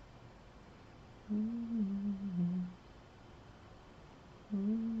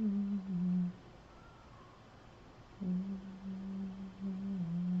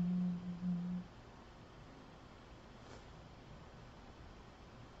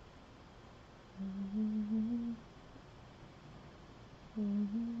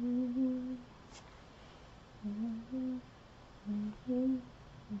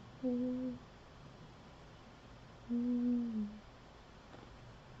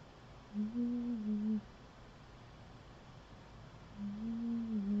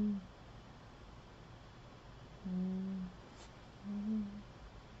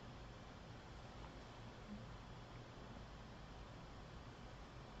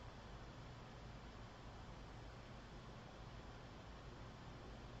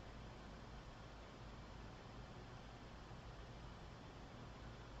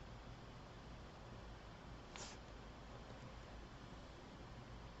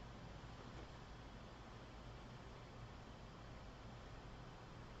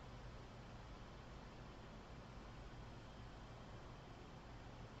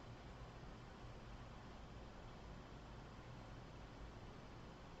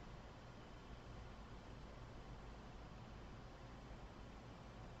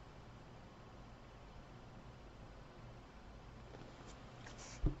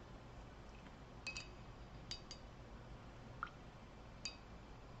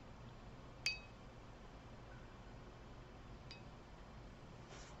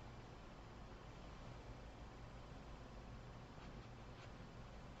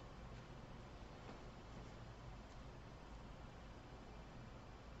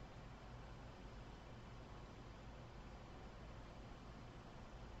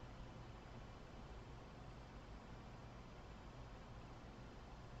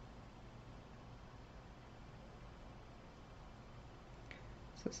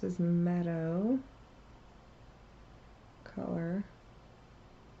this is meadow color.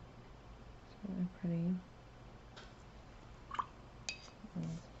 It's really pretty as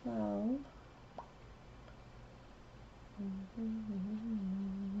well.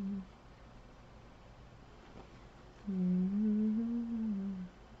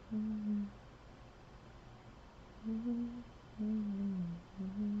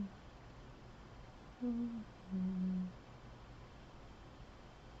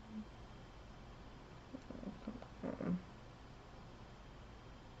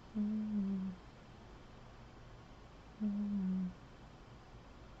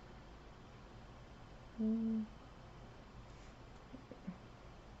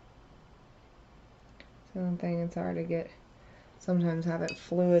 So one thing, it's hard to get, sometimes have it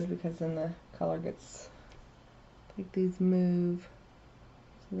fluid because then the color gets, like these move,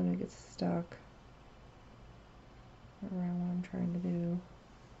 so then it gets stuck around what I'm trying to do.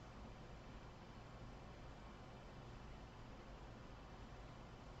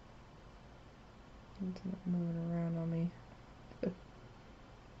 It's not moving around on me.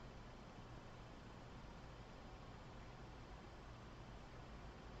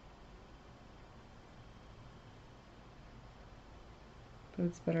 But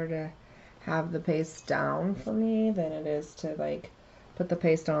it's better to have the paste down for me than it is to like put the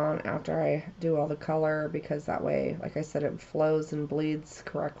paste on after I do all the color, because that way, like I said, it flows and bleeds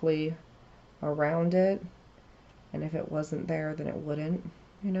correctly around it, and if it wasn't there then it wouldn't,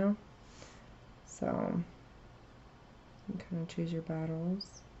 you know. So you kind of choose your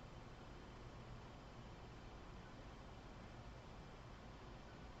battles.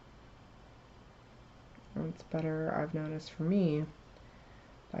 And it's better, I've noticed, for me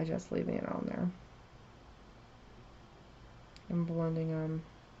by just leaving it on there and blending them.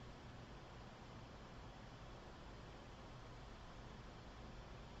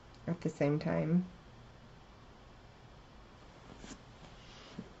 At the same time.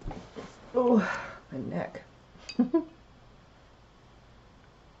 Oh, my neck.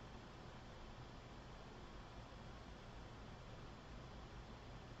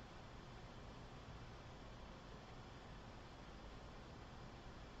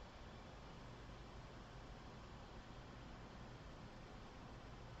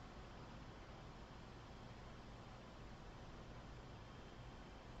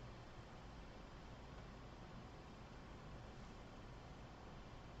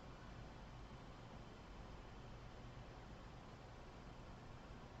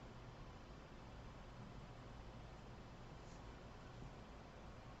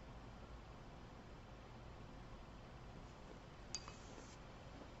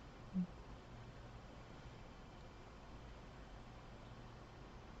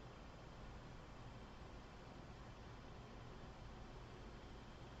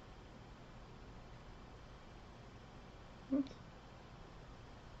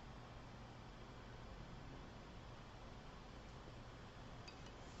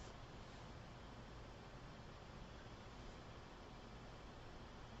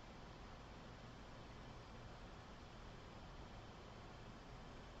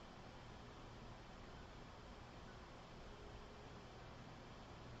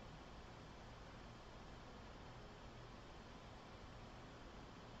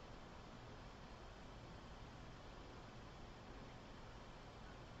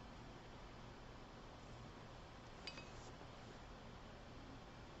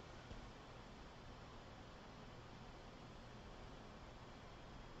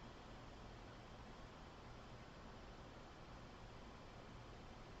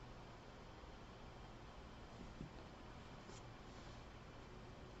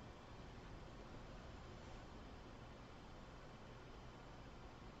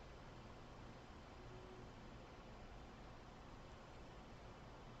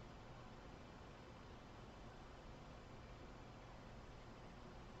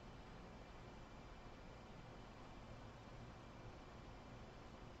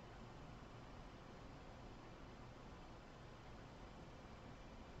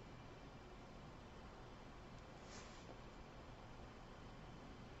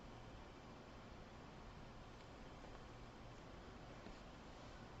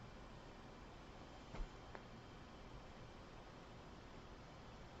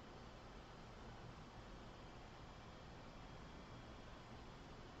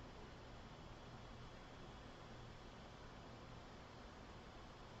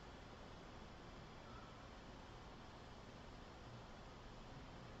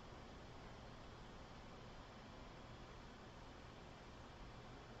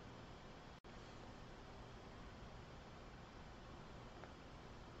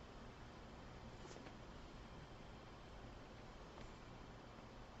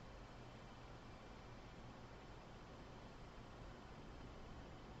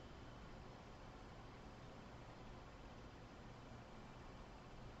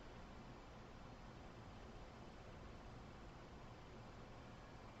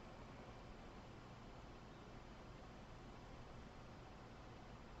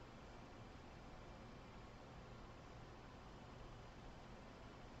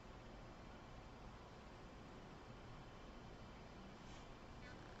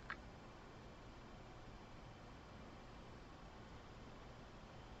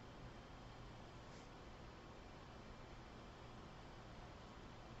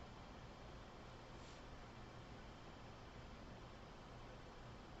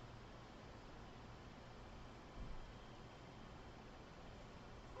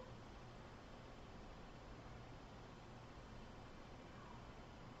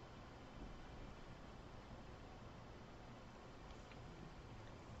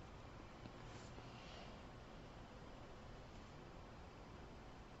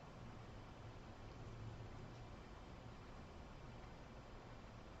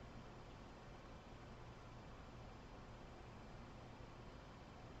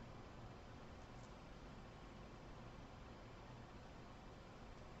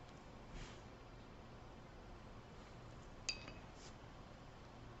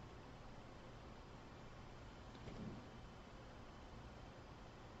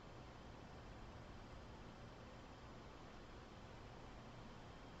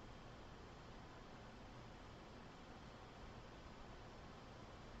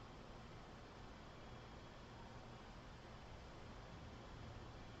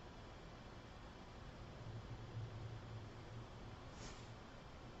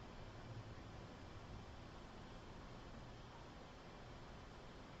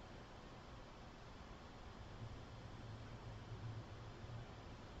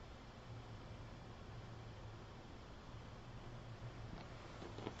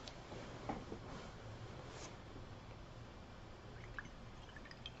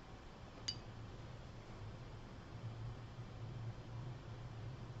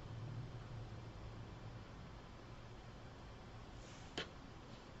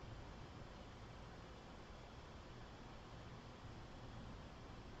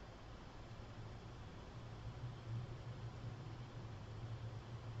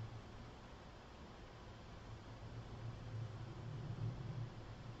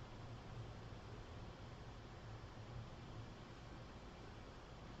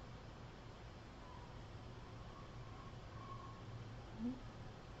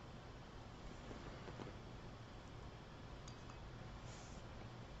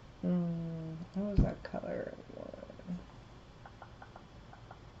 What was that color?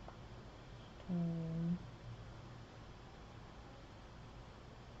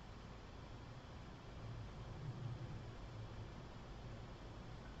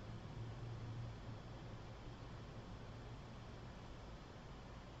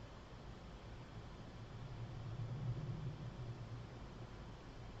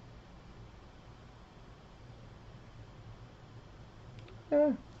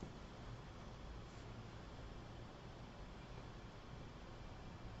 Oh.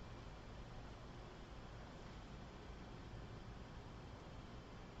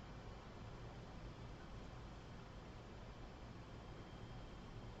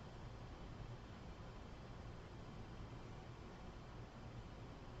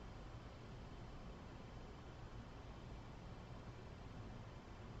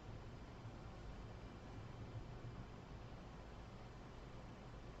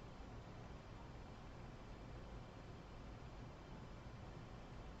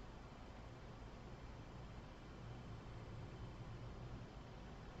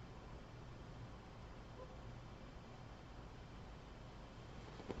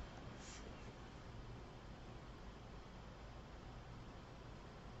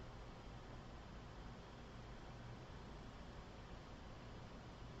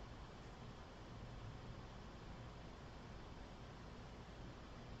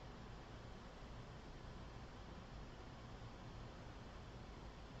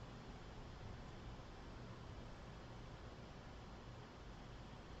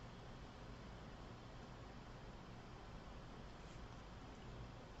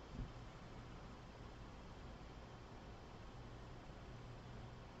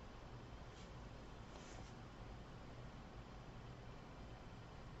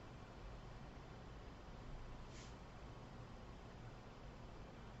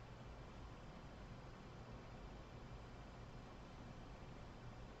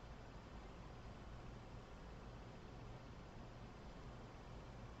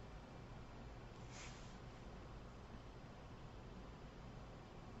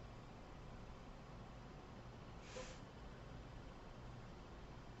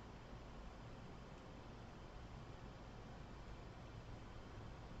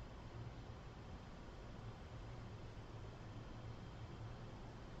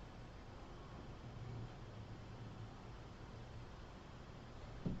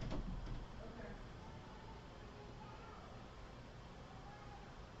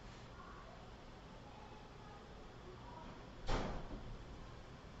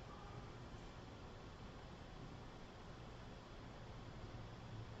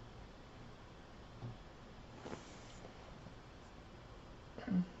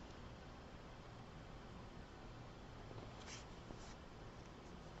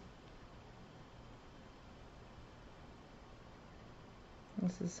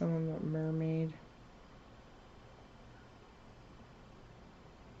 This is someone about mermaid.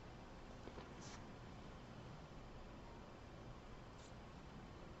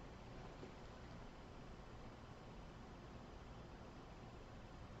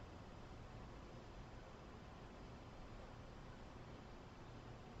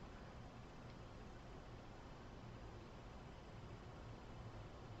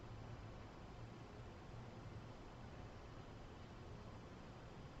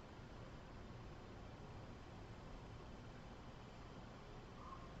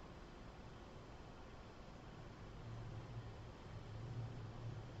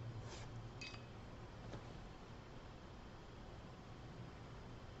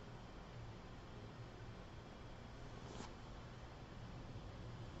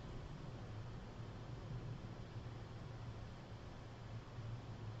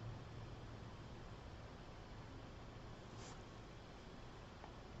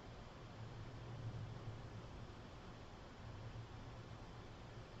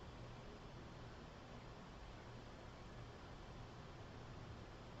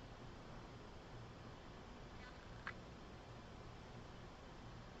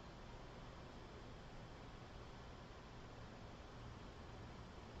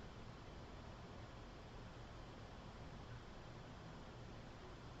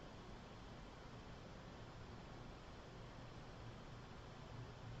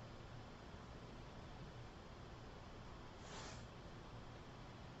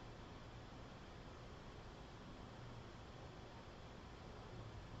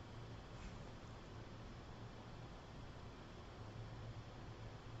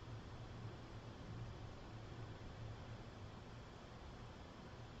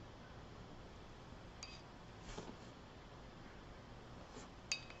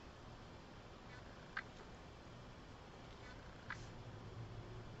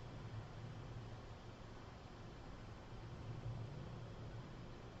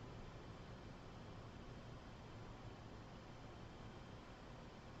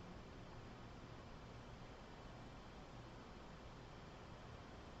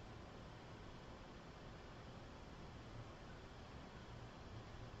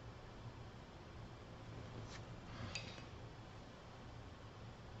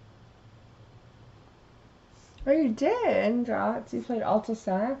 Oh, you did, Jots. You played alto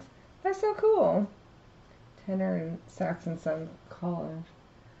sax? That's so cool. Tenor and sax in some college.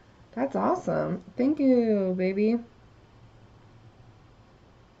 That's awesome. Thank you, baby.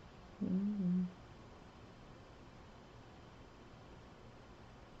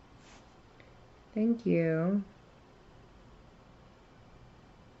 Thank you.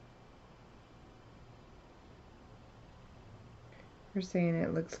 For saying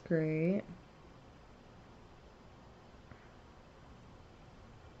it looks great.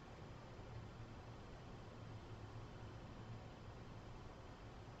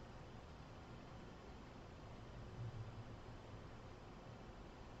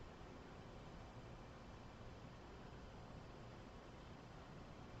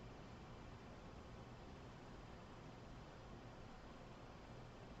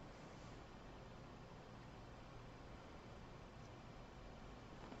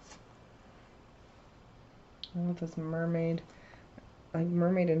 I love this mermaid. Like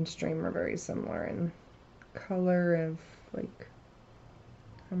mermaid and stream are very similar in color of like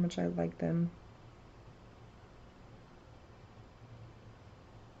how much I like them.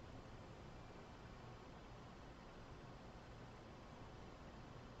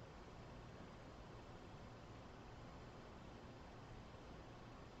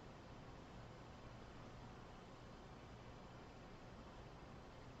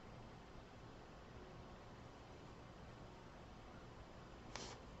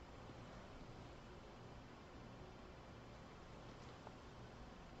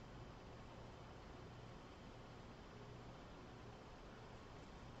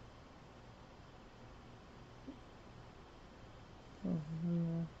 Oh,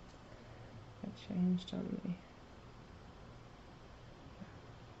 no. It changed on me.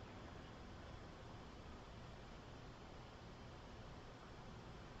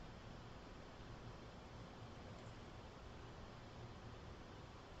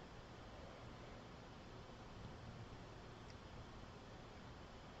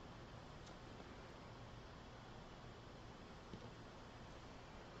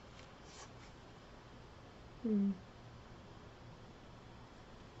 Hmm.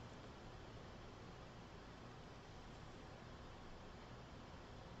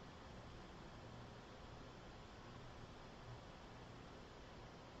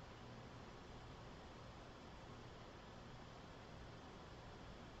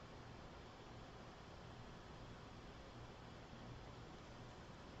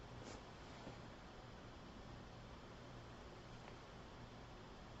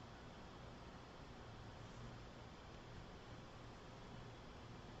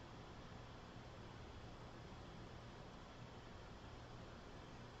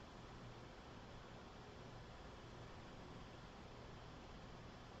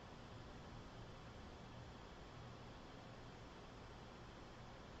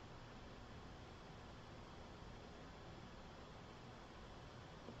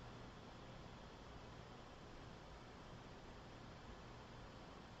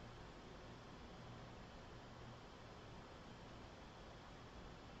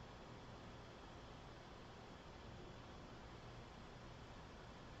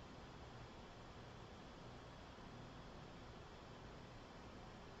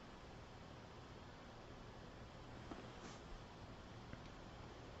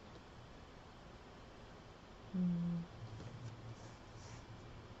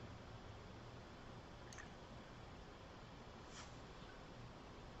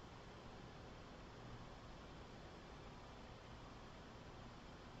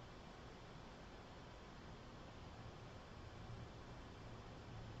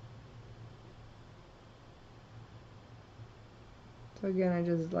 So again, I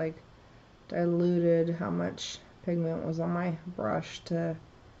just like diluted how much pigment was on my brush to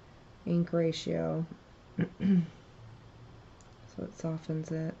ink ratio. So it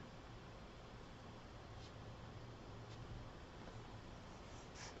softens it.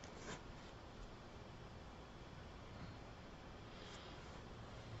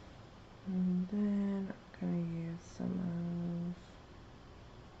 And then I'm gonna use some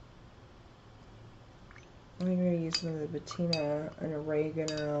of, I'm gonna use some of the patina and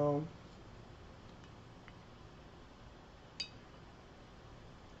oregano.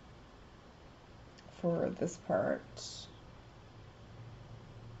 For this part.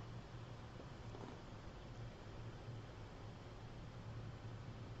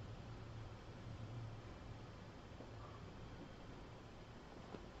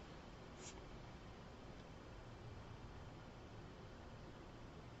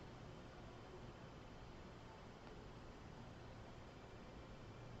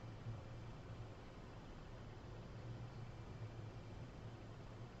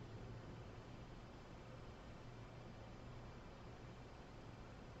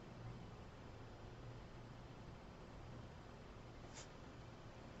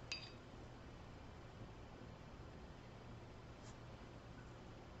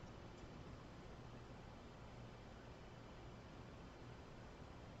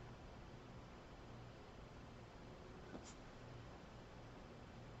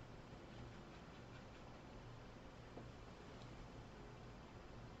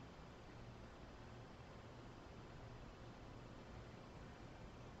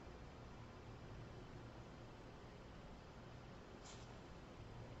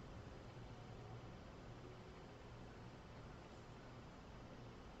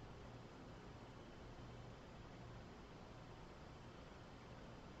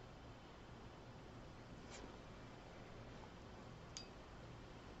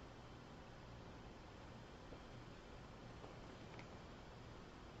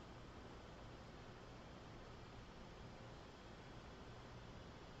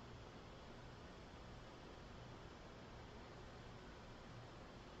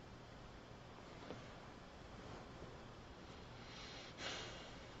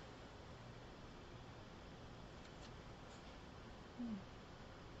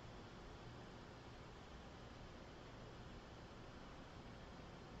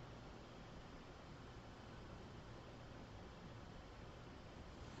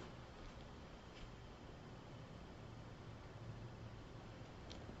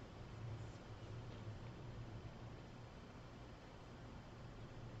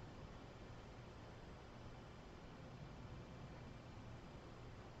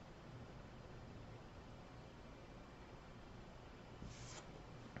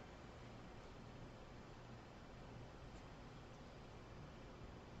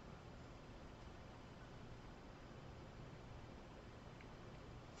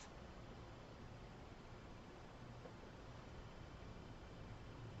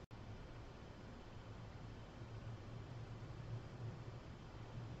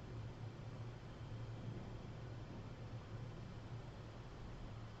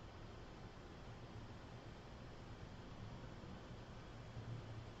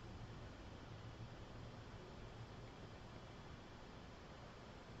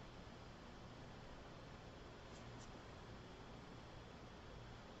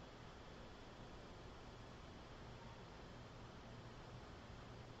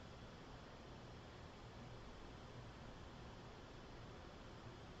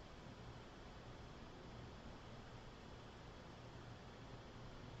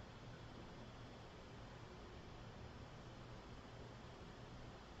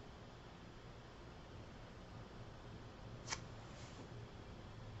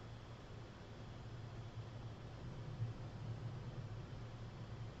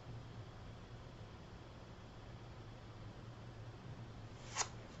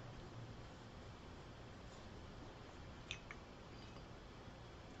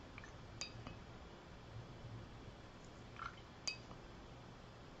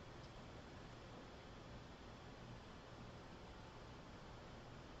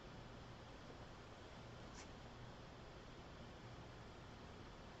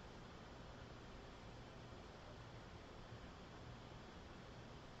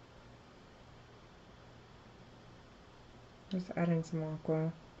 Just adding some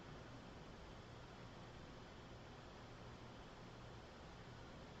aqua.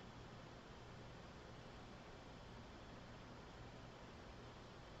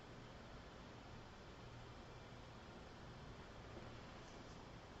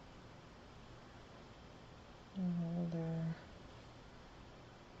 Oh, there.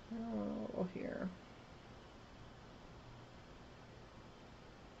 Oh, here.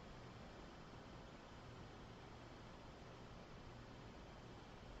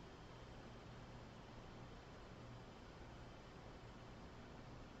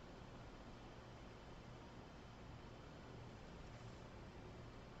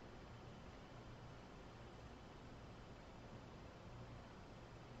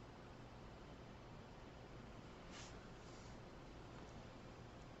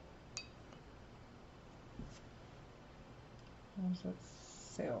 There's that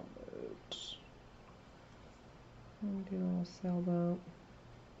sailboat. Do a little sailboat.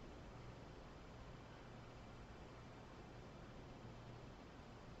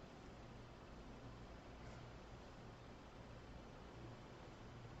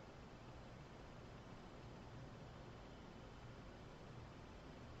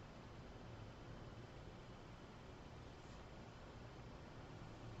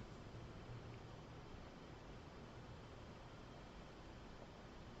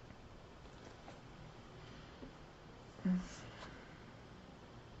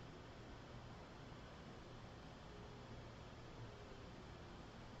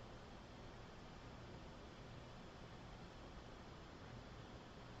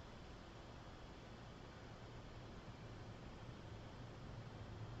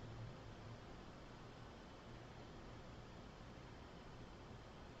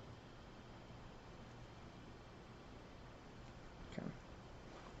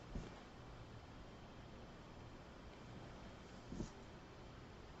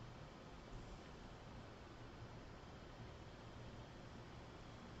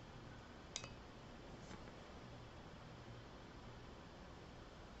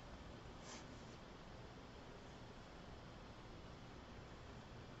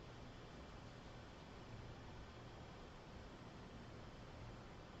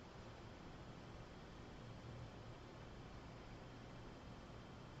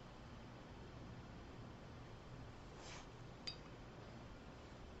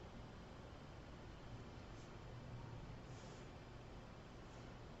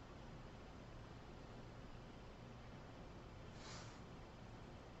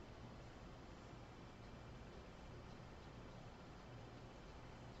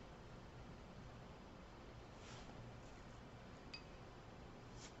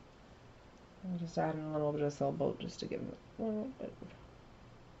 I'm just adding a little bit of sailboat just to give it a little bit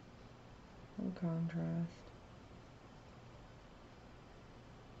of contrast.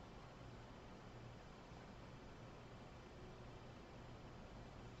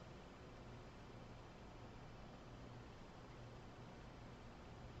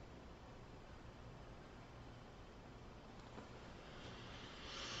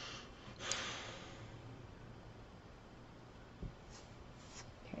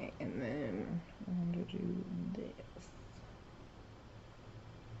 Okay, and then I'm going to do this,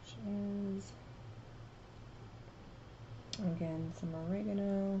 which is, again, some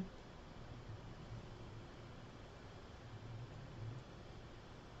oregano.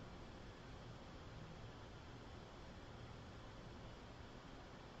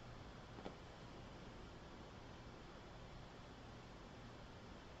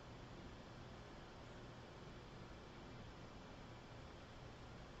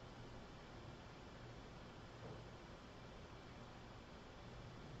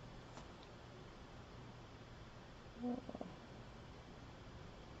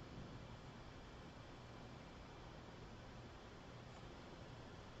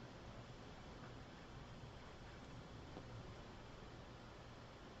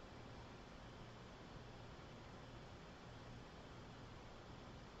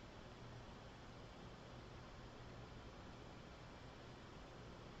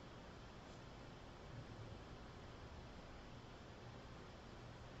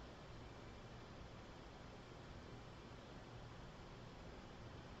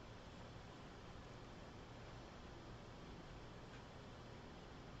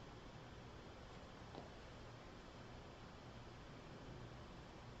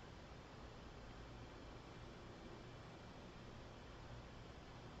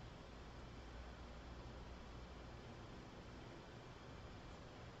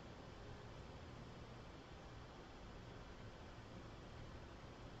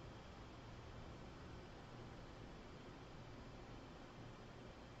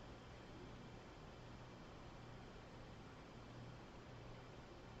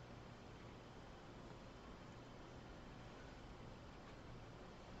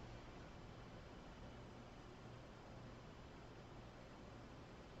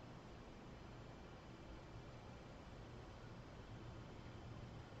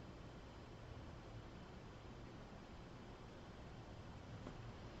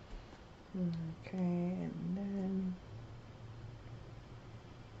 Okay, and then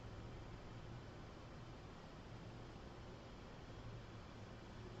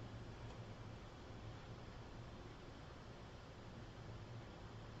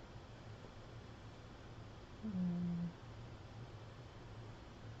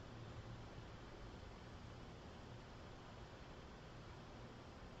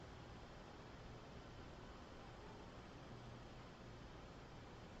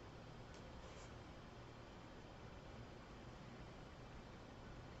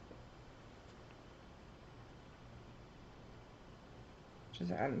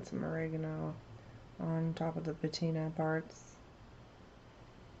just adding some oregano on top of the patina parts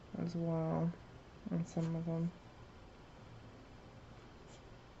as well, on some of them.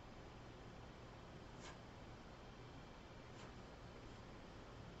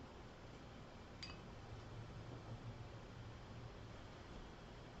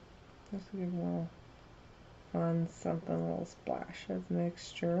 Just to give a little fun something, a little splash of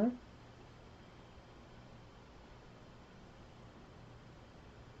mixture.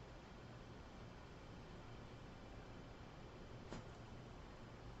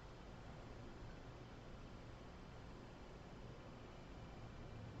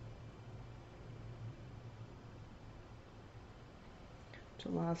 Which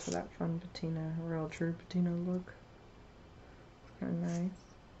allows for that fun patina, real true patina look. It's kind of nice.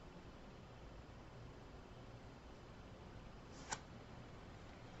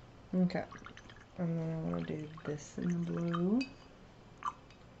 Okay, and then I want to do this in the blue.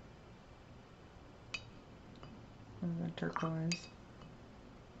 And the turquoise.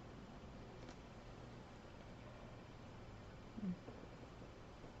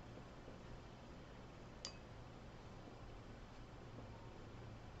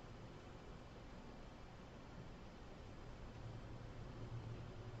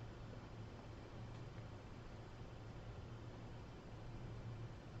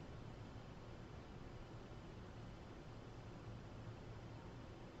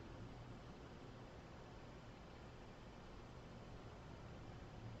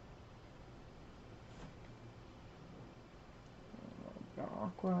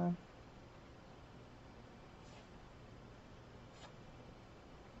 Aqua.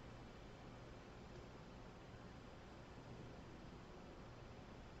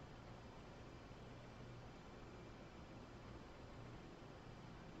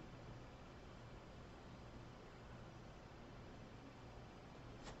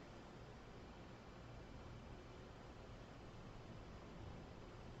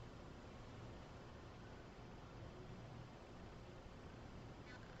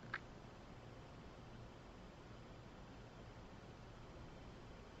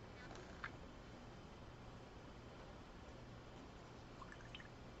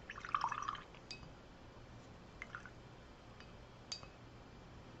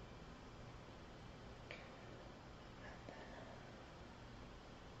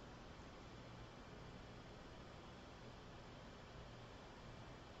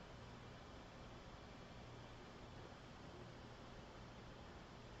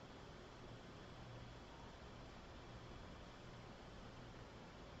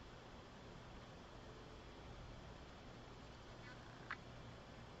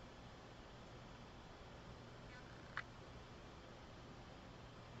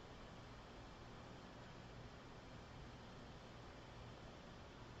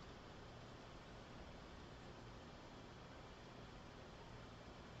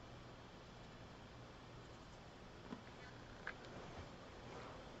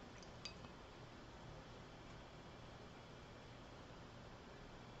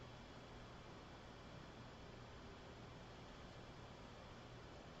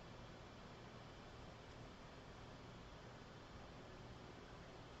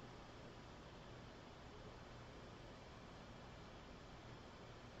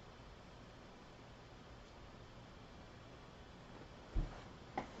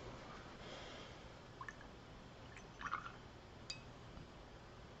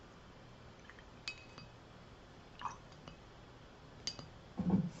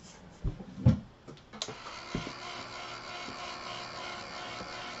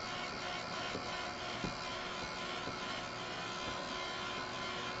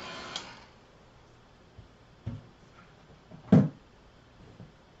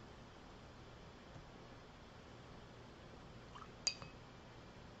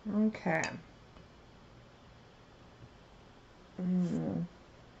 Okay.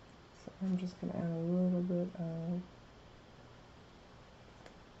 So I'm just going to add a little bit of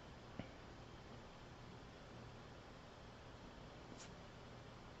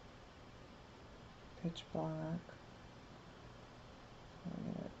pitch black.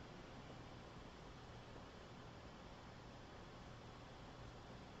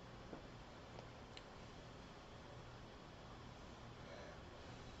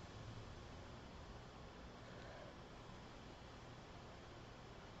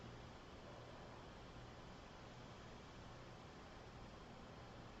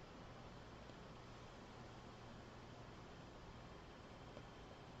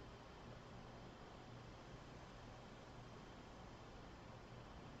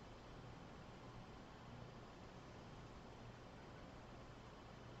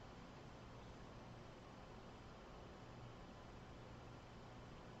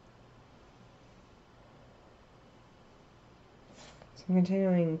 So I'm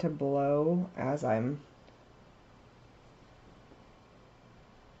continuing to blow as I'm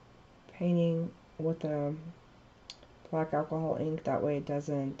painting with the black alcohol ink. That way it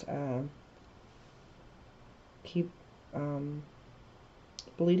doesn't keep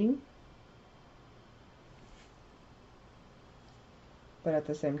bleeding. But at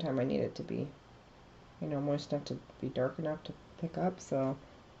the same time, I need it to be, you know, moist enough to be dark enough to pick up. So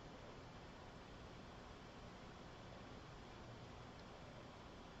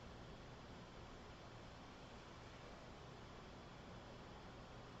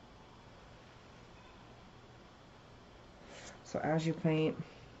as you paint,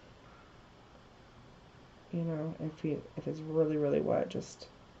 you know, if it's really, really wet, just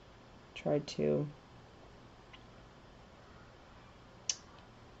try to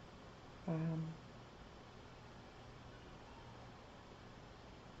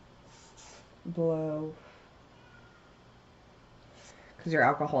blow, because your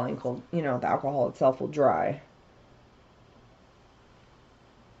alcohol ink will, you know, the alcohol itself will dry.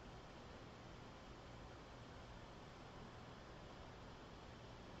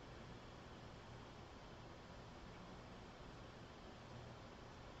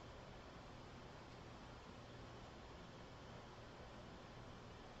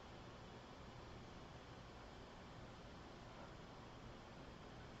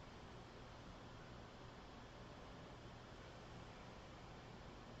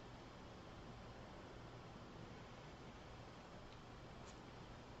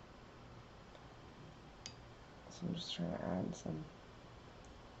 So I'm just trying to add some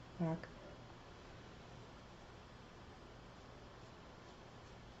back.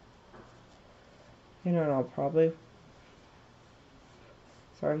 You know, I'll probably,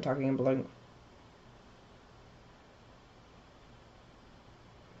 sorry, I'm talking in blank.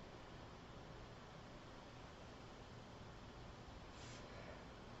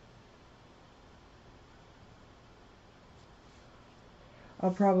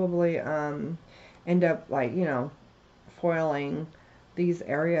 I'll probably end up, like, you know, foiling these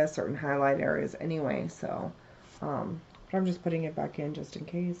areas, certain highlight areas anyway, so but I'm just putting it back in just in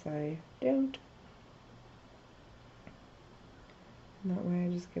case I don't. And that way I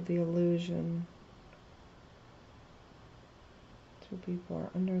just give the illusion two people are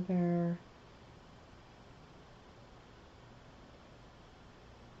under there.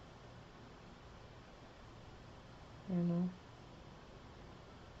 I don't know.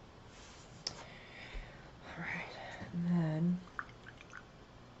 Alright, and then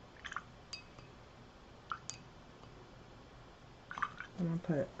I'm gonna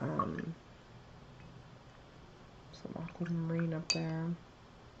put some aquamarine up there.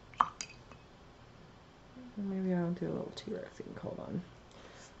 Maybe I'll do a little T-Rex ink. Hold on.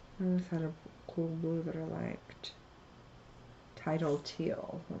 I just had a cool blue that I liked. Tidal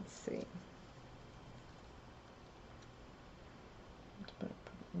teal. Let's see. Let's put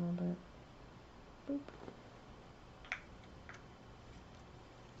a little bit. Boop.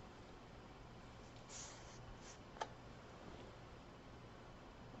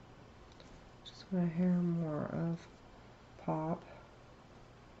 Just gonna hair more of pop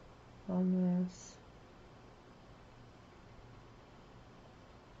on this.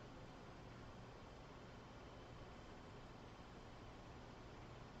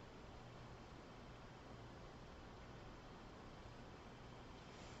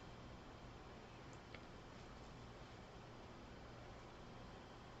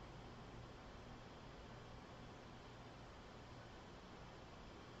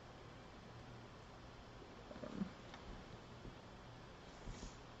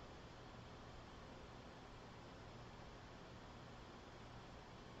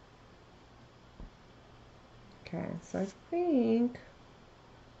 Okay, so I think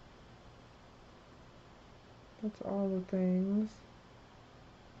that's all the things.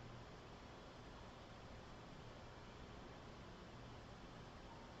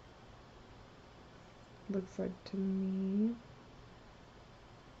 looks like to me.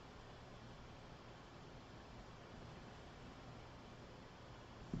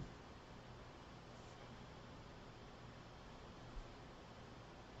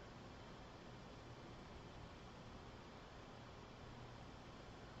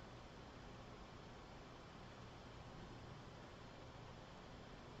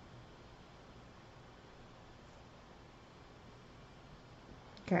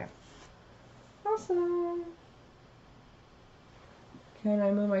 Okay. Awesome. Can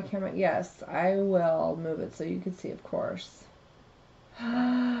I move my camera? Yes, I will move it so you can see, of course.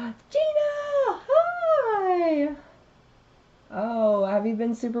 Gina! Hi! Oh, have you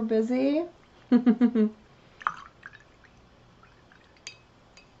been super busy? Let me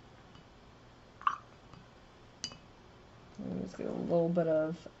just get a little bit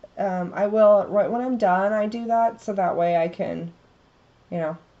of... I will, right when I'm done, I do that, so that way I can, you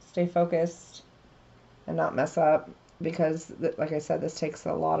know, stay focused and not mess up, because, like I said, this takes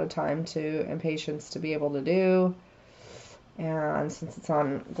a lot of time and patience to be able to do. And since it's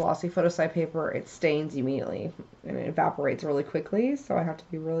on glossy photosite paper, it stains immediately and it evaporates really quickly, so I have to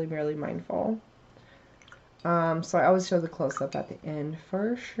be really, really mindful. So I always show the close-up at the end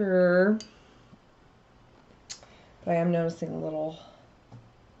for sure. But I am noticing a little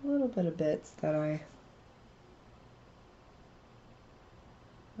bit of bits that I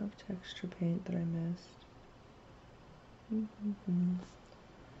of texture paint that I missed.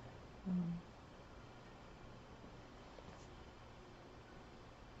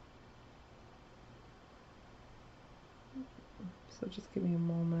 So just give me a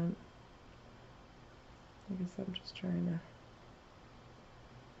moment. I guess I'm just trying to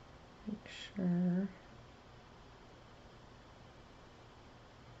make sure.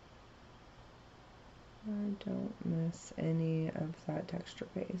 I don't miss any of that texture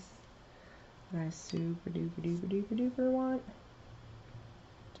base. And I super duper duper duper duper want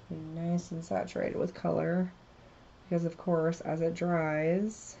to be nice and saturated with color, because of course as it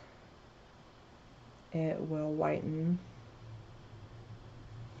dries it will lighten,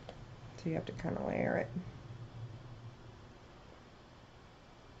 so you have to kind of layer it.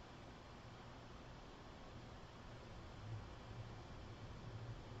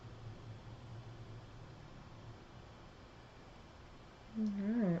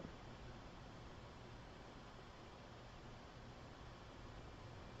 Alright.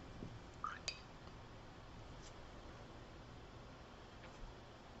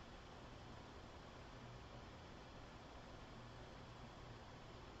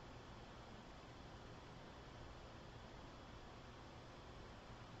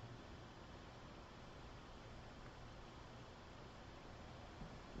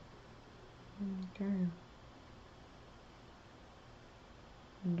 Okay.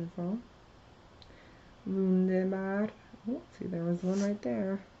 Wonderful. Wunderbar. Oh, see, there was one right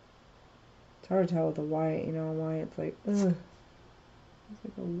there. It's hard to tell with the white, you know why it's like, ugh. It's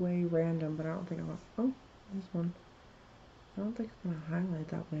like a way random, but I don't think I'll. Oh, there's one. I don't think I'm gonna highlight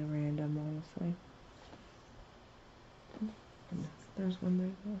that way random, honestly. Oh, goodness. There's one,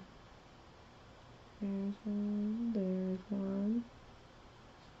 there's one. There's one, there's one.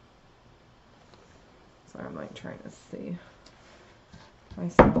 So I'm like trying to see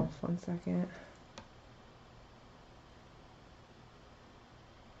myself. 1 second.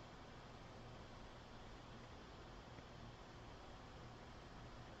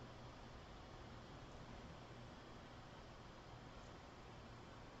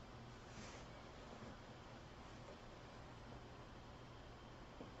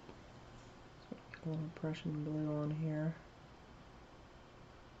 A little Prussian blue on here,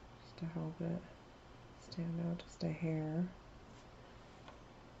 just to help it stand out just a hair.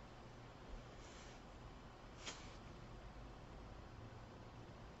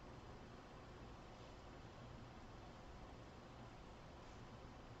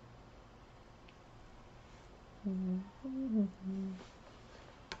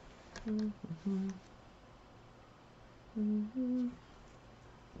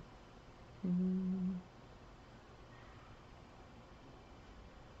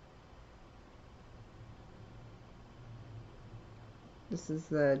 This is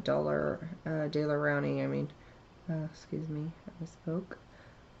the Daler Rowney, excuse me, I misspoke.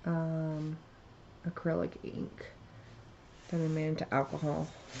 Acrylic ink that I made into alcohol,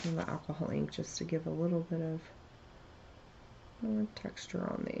 and the alcohol ink, just to give a little bit of more texture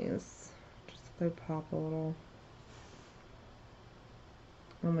on these, just so they pop a little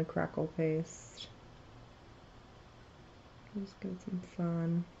on the Crackle paste. Just get some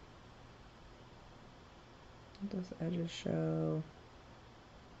fun. Let those edges show.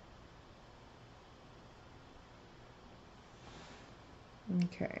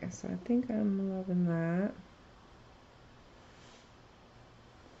 Okay, so I think I'm loving that.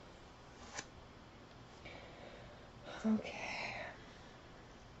 Okay.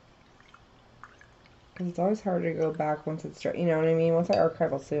 Because it's always hard to go back once it's dry. You know what I mean? Once I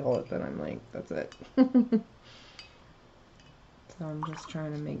archival seal it, then I'm like, that's it. So I'm just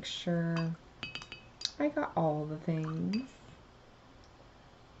trying to make sure I got all the things.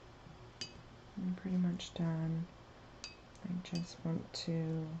 I'm pretty much done. I just want to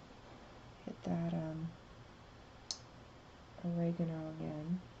hit that oregano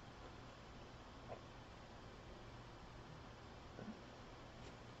again.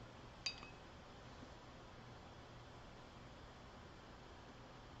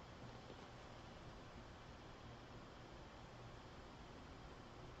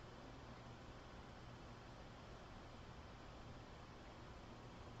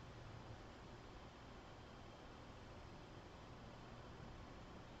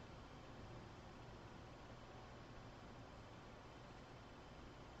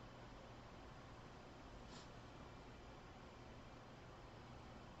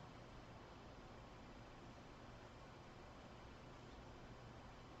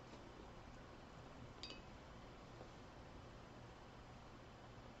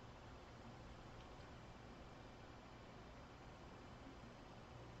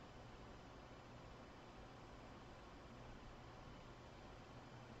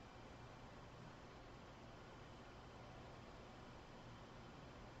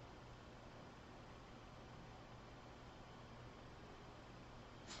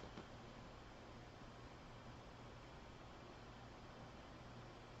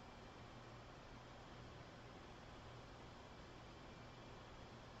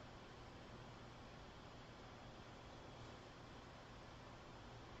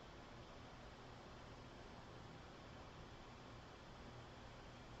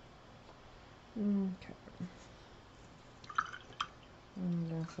 Okay. I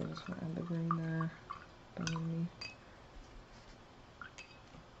guess I just want to add the green there. Bugging me.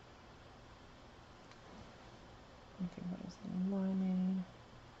 I think that was the lining.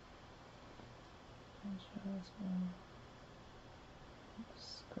 I just want to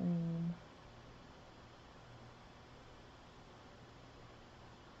screen.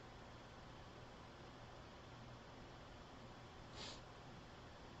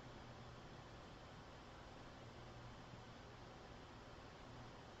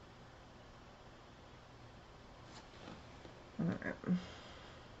 Alright.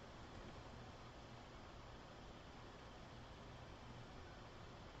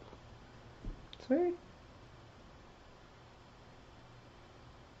 Sweet.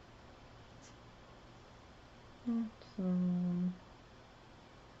 Awesome.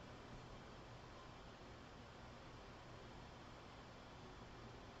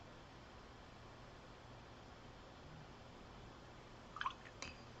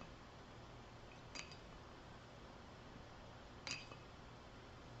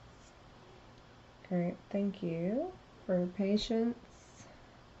 Great, thank you for your patience,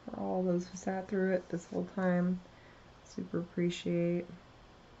 for all those who sat through it this whole time. Super appreciate.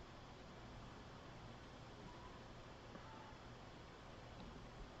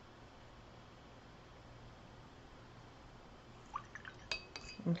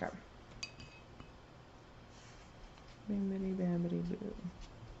 Okay. Bibbidi babbidi boo.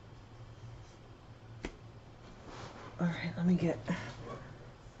 Alright, let me get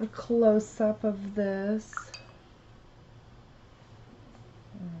a close-up of this.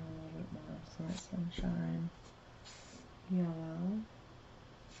 A little bit more so it's sunshine. Yellow.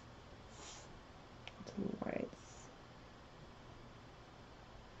 Two whites.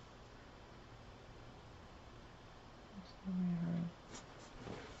 So we have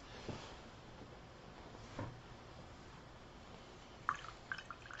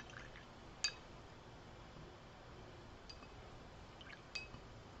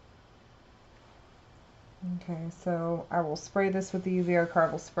okay, so I will spray this with the UV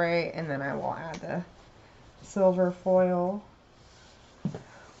archival spray and then I will add the silver foil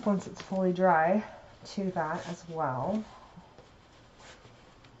once it's fully dry to that as well.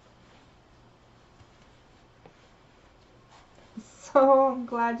 So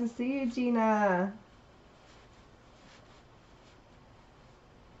glad to see you, Gina.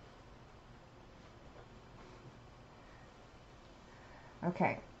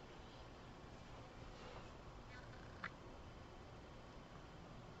 Okay.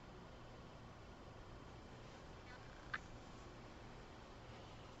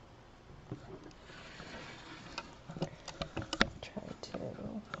 Try to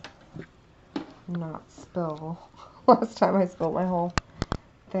not spill. Last time I spilled my whole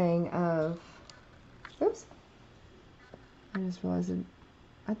thing of, oops, I just realized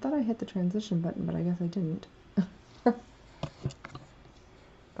I thought I hit the transition button, but I guess I didn't.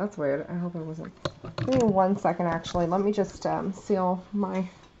 That's weird. I hope I wasn't. Give me 1 second, actually. Let me just seal my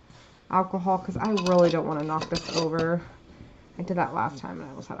alcohol, because I really don't want to knock this over. I did that last time and I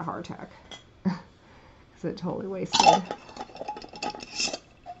almost had a heart attack. Because it totally wasted.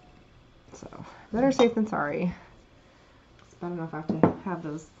 So, better safe than sorry. It's bad enough I have to have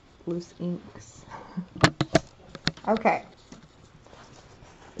those loose inks. Okay.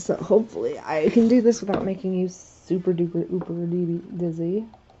 So hopefully I can do this without making you super duper ooper dizzy.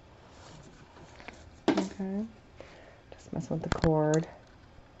 Okay. Just messing with the cord.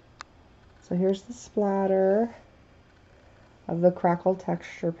 So here's the splatter of the Crackle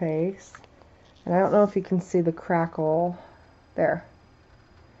texture paste. And I don't know if you can see the crackle there.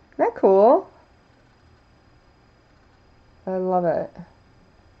 Isn't that cool? I love it.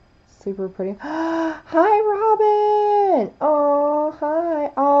 Super pretty. Hi, Robin! Oh,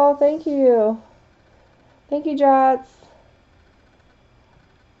 hi. Oh, thank you. Thank you, Jots.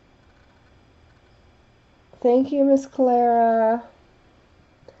 Thank you, Miss Clara.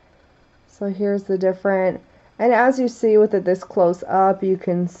 So here's the different, and as you see with it this close up, you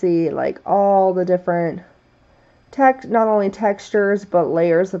can see like all the different not only textures, but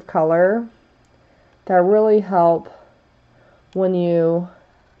layers of color that really help when you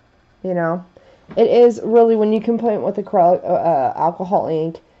know, it is really when you can paint with acrylic alcohol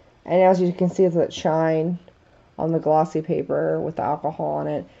ink, and as you can see it's that shine on the glossy paper with the alcohol on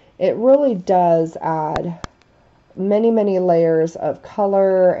it. It really does add many, many layers of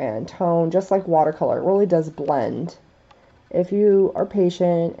color and tone, just like watercolor. It really does blend. If you are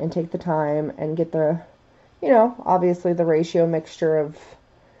patient and take the time and get the, you know, obviously the ratio mixture of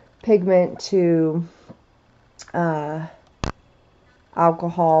pigment to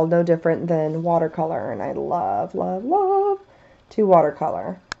alcohol, no different than watercolor, and I love, love, love to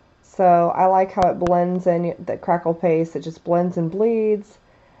watercolor. So I like how it blends in the Crackle paste. It just blends and bleeds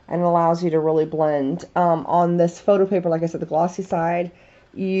and allows you to really blend. On this photo paper, like I said, the glossy side,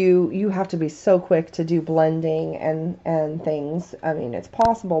 you have to be so quick to do blending and things. I mean, it's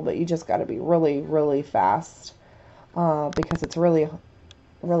possible, but you just got to be really, really fast because it's really,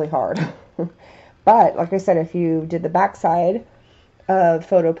 really hard. But like I said, if you did the back side of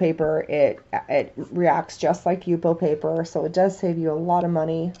photo paper, it reacts just like Yupo paper, so it does save you a lot of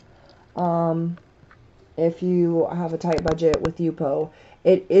money. If you have a tight budget with Yupo,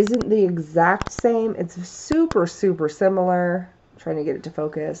 it isn't the exact same. It's super, super similar. I'm trying to get it to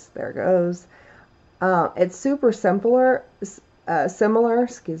focus. There it goes. It's super similar.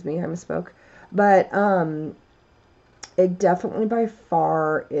 Excuse me, I misspoke. But it definitely by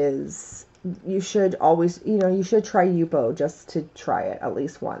far is. You should always, you should try Yupo just to try it at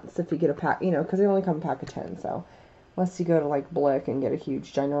least once if you get a pack, because they only come a pack of 10. So unless you go to like Blick and get a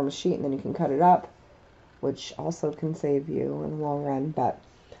huge ginormous sheet and then you can cut it up, which also can save you in the long run. But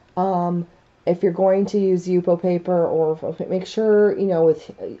if you're going to use Yupo paper, or make sure, if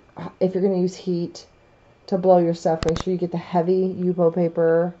you're going to use heat to blow your stuff, make sure you get the heavy Yupo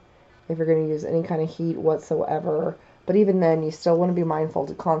paper if you're going to use any kind of heat whatsoever. But even then, you still want to be mindful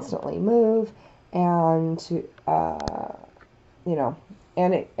to constantly move and to,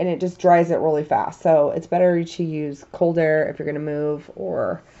 and it just dries it really fast. So it's better to use cold air if you're going to move,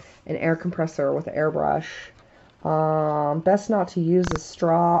 or an air compressor with an airbrush. Best not to use a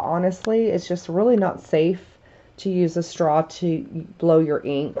straw, honestly. It's just really not safe to use a straw to blow your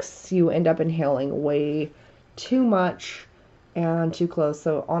inks. You end up inhaling way too much and too close.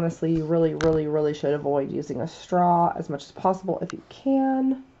 So honestly, you really, really, really should avoid using a straw as much as possible if you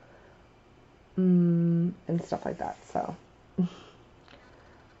can. And stuff like that. So I'm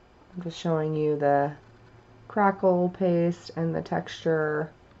just showing you the Crackle paste and the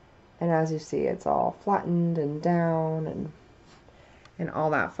texture. And as you see, it's all flattened and down and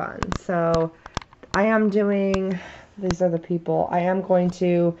all that fun. So I am doing, these are the people, I am going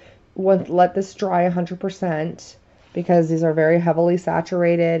to let this dry 100%. Because these are very heavily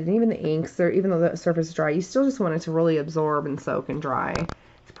saturated, and even the inks, even though the surface is dry, you still just want it to really absorb and soak and dry.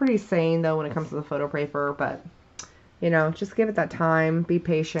 It's pretty sane, though, when it comes to the photo paper, but, just give it that time, be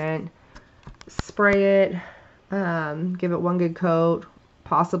patient, spray it, give it one good coat,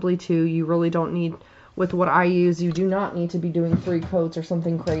 possibly two. You really don't need, with what I use, you do not need to be doing 3 coats or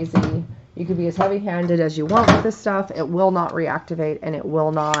something crazy. You could be as heavy-handed as you want with this stuff. It will not reactivate, and it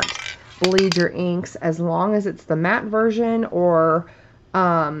will not bleed your inks, as long as it's the matte version or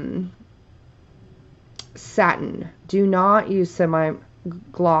satin. Do not use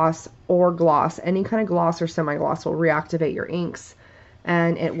semi-gloss or gloss. Any kind of gloss or semi-gloss will reactivate your inks.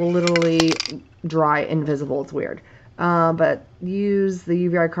 and it will literally dry invisible. It's weird. But use the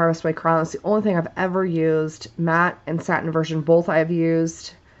UV Carve by Cradle. It's the only thing I've ever used. Matte and satin version, both I have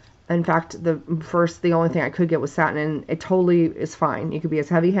used. In fact, the only thing I could get was satin, and it totally is fine. You could be as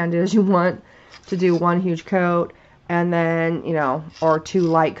heavy-handed as you want to do one huge coat, and then, you know, or 2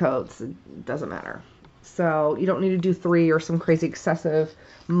 light coats. It doesn't matter. So you don't need to do 3 or some crazy excessive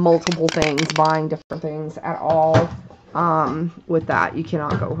multiple things, buying different things at all. With that, you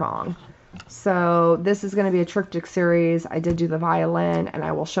cannot go wrong. So this is going to be a Triptych series. I did do the violin, and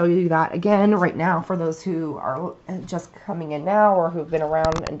I will show you that again right now for those who are just coming in now or who've been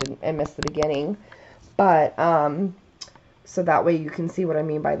around and missed the beginning. But so that way you can see what I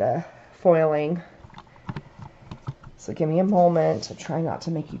mean by the foiling. So give me a moment to try not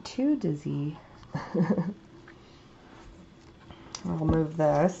to make you too dizzy. I'll move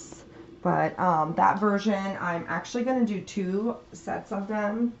this. But that version, I'm actually going to do 2 sets of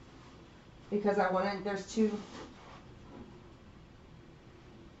them. Because I wanted, there's 2.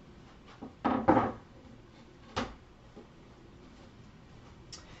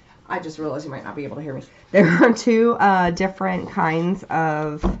 I just realized you might not be able to hear me. There are 2 different kinds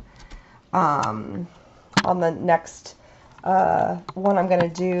of, on the next one I'm going to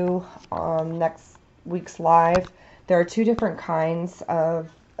do on next week's live, there are 2 different kinds of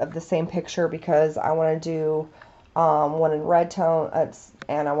the same picture because I want to do one in red tone,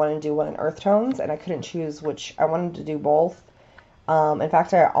 and I wanted to do one in earth tones, and I couldn't choose which. I wanted to do both. In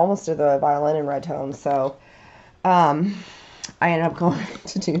fact, I almost did the violin in red tones, so I ended up going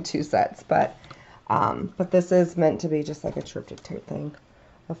to do 2 sets. But this is meant to be just like a triptych type thing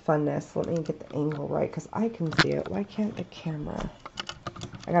of funness. Let me get the angle right because I can see it. Why can't the camera?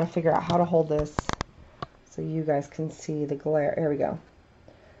 I got to figure out how to hold this so you guys can see the glare. Here we go.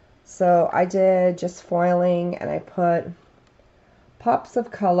 So I did just foiling, and I put pops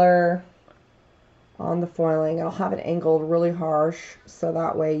of color on the foiling. I'll have it angled really harsh so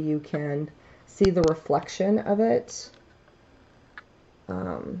that way you can see the reflection of it.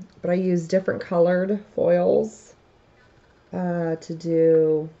 But I use different colored foils to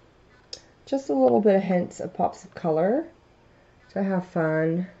do just a little bit of hints of pops of color to have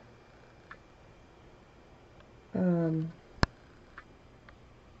fun.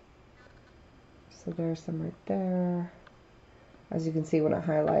 So there's some right there, as you can see when it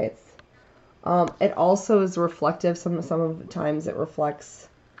highlights. It also is reflective. Some of the times it reflects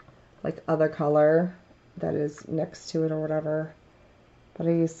like other color that is next to it or whatever. But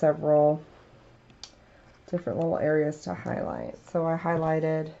I use several different little areas to highlight. So I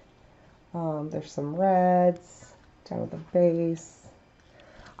highlighted, there's some reds down at the base.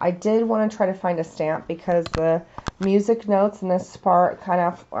 I did want to try to find a stamp because the music notes in this part kind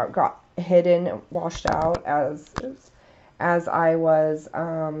of got hidden, washed out as I was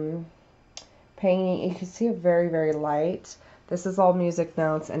painting. You can see it very, very light. This is all music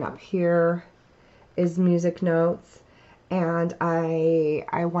notes, and up here is music notes, and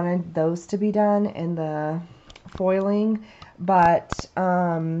I wanted those to be done in the foiling, but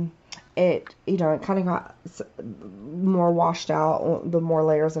it, you know, it kind of got more washed out the more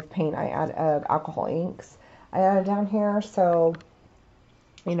layers of paint I added, alcohol inks I added down here. So,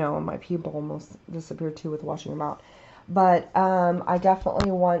 you know, my pupil almost disappeared too with washing them out. But I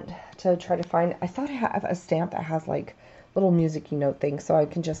definitely want to try to find, I thought I have a stamp that has like little music note things, so I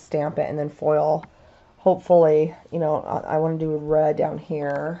can just stamp it and then foil. Hopefully, you know, I want to do red down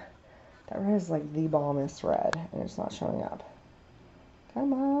here. That red is like the bombest red, and it's not showing up.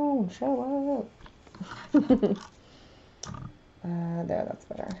 Come on, show up. There, that's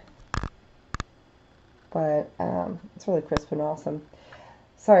better. But it's really crisp and awesome.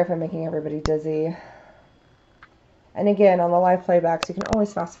 Sorry if I'm making everybody dizzy. And again, on the live playbacks, you can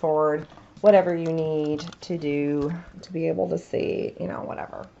always fast forward whatever you need to do to be able to see, you know,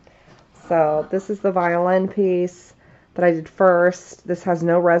 whatever. So this is the violin piece that I did first. This has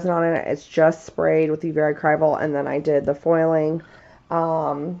no resin on it. It's just sprayed with UV Cradle, and then I did the foiling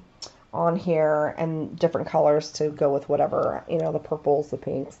on here and different colors to go with whatever, you know, the purples, the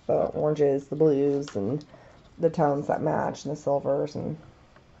pinks, the oranges, the blues, and the tones that match, and the silvers, and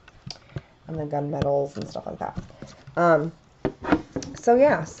the gunmetals and stuff like that. So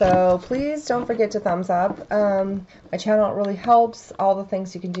yeah, so please don't forget to thumbs up my channel. It really helps. All the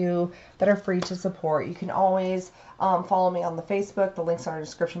things you can do that are free to support. You can always follow me on the Facebook. The links are in the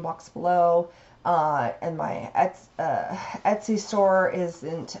description box below. And my Etsy store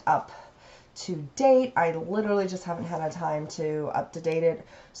isn't up to date. I literally just haven't had a time to up-to-date it.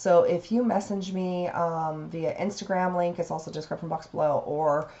 So if you message me via Instagram, link is also description box below,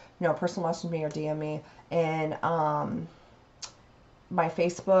 or, you know, personal message me or DM me, and my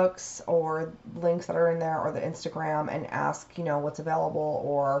Facebooks or links that are in there, or the Instagram, and ask, you know, what's available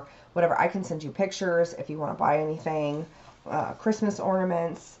or whatever. I can send you pictures if you want to buy anything, Christmas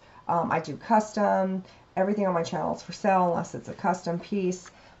ornaments. I do custom. Everything on my channel is for sale unless it's a custom piece,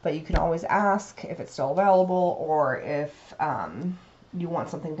 but you can always ask if it's still available or if you want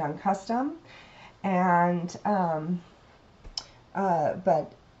something done custom. And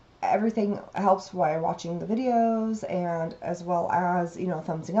but everything helps by watching the videos, and as well as, you know,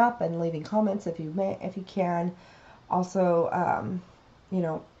 thumbsing up and leaving comments if you can. Also, you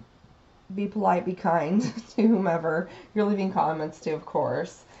know, be polite, be kind to whomever you're leaving comments to, of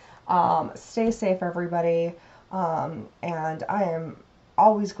course. Stay safe, everybody. And I am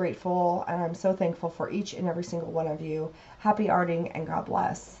always grateful, and I'm so thankful for each and every single one of you. Happy arting, and God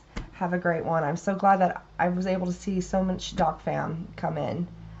bless. Have a great one. I'm so glad that I was able to see so much Doc fam come in.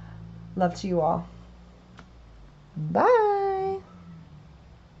 Love to you all. Bye.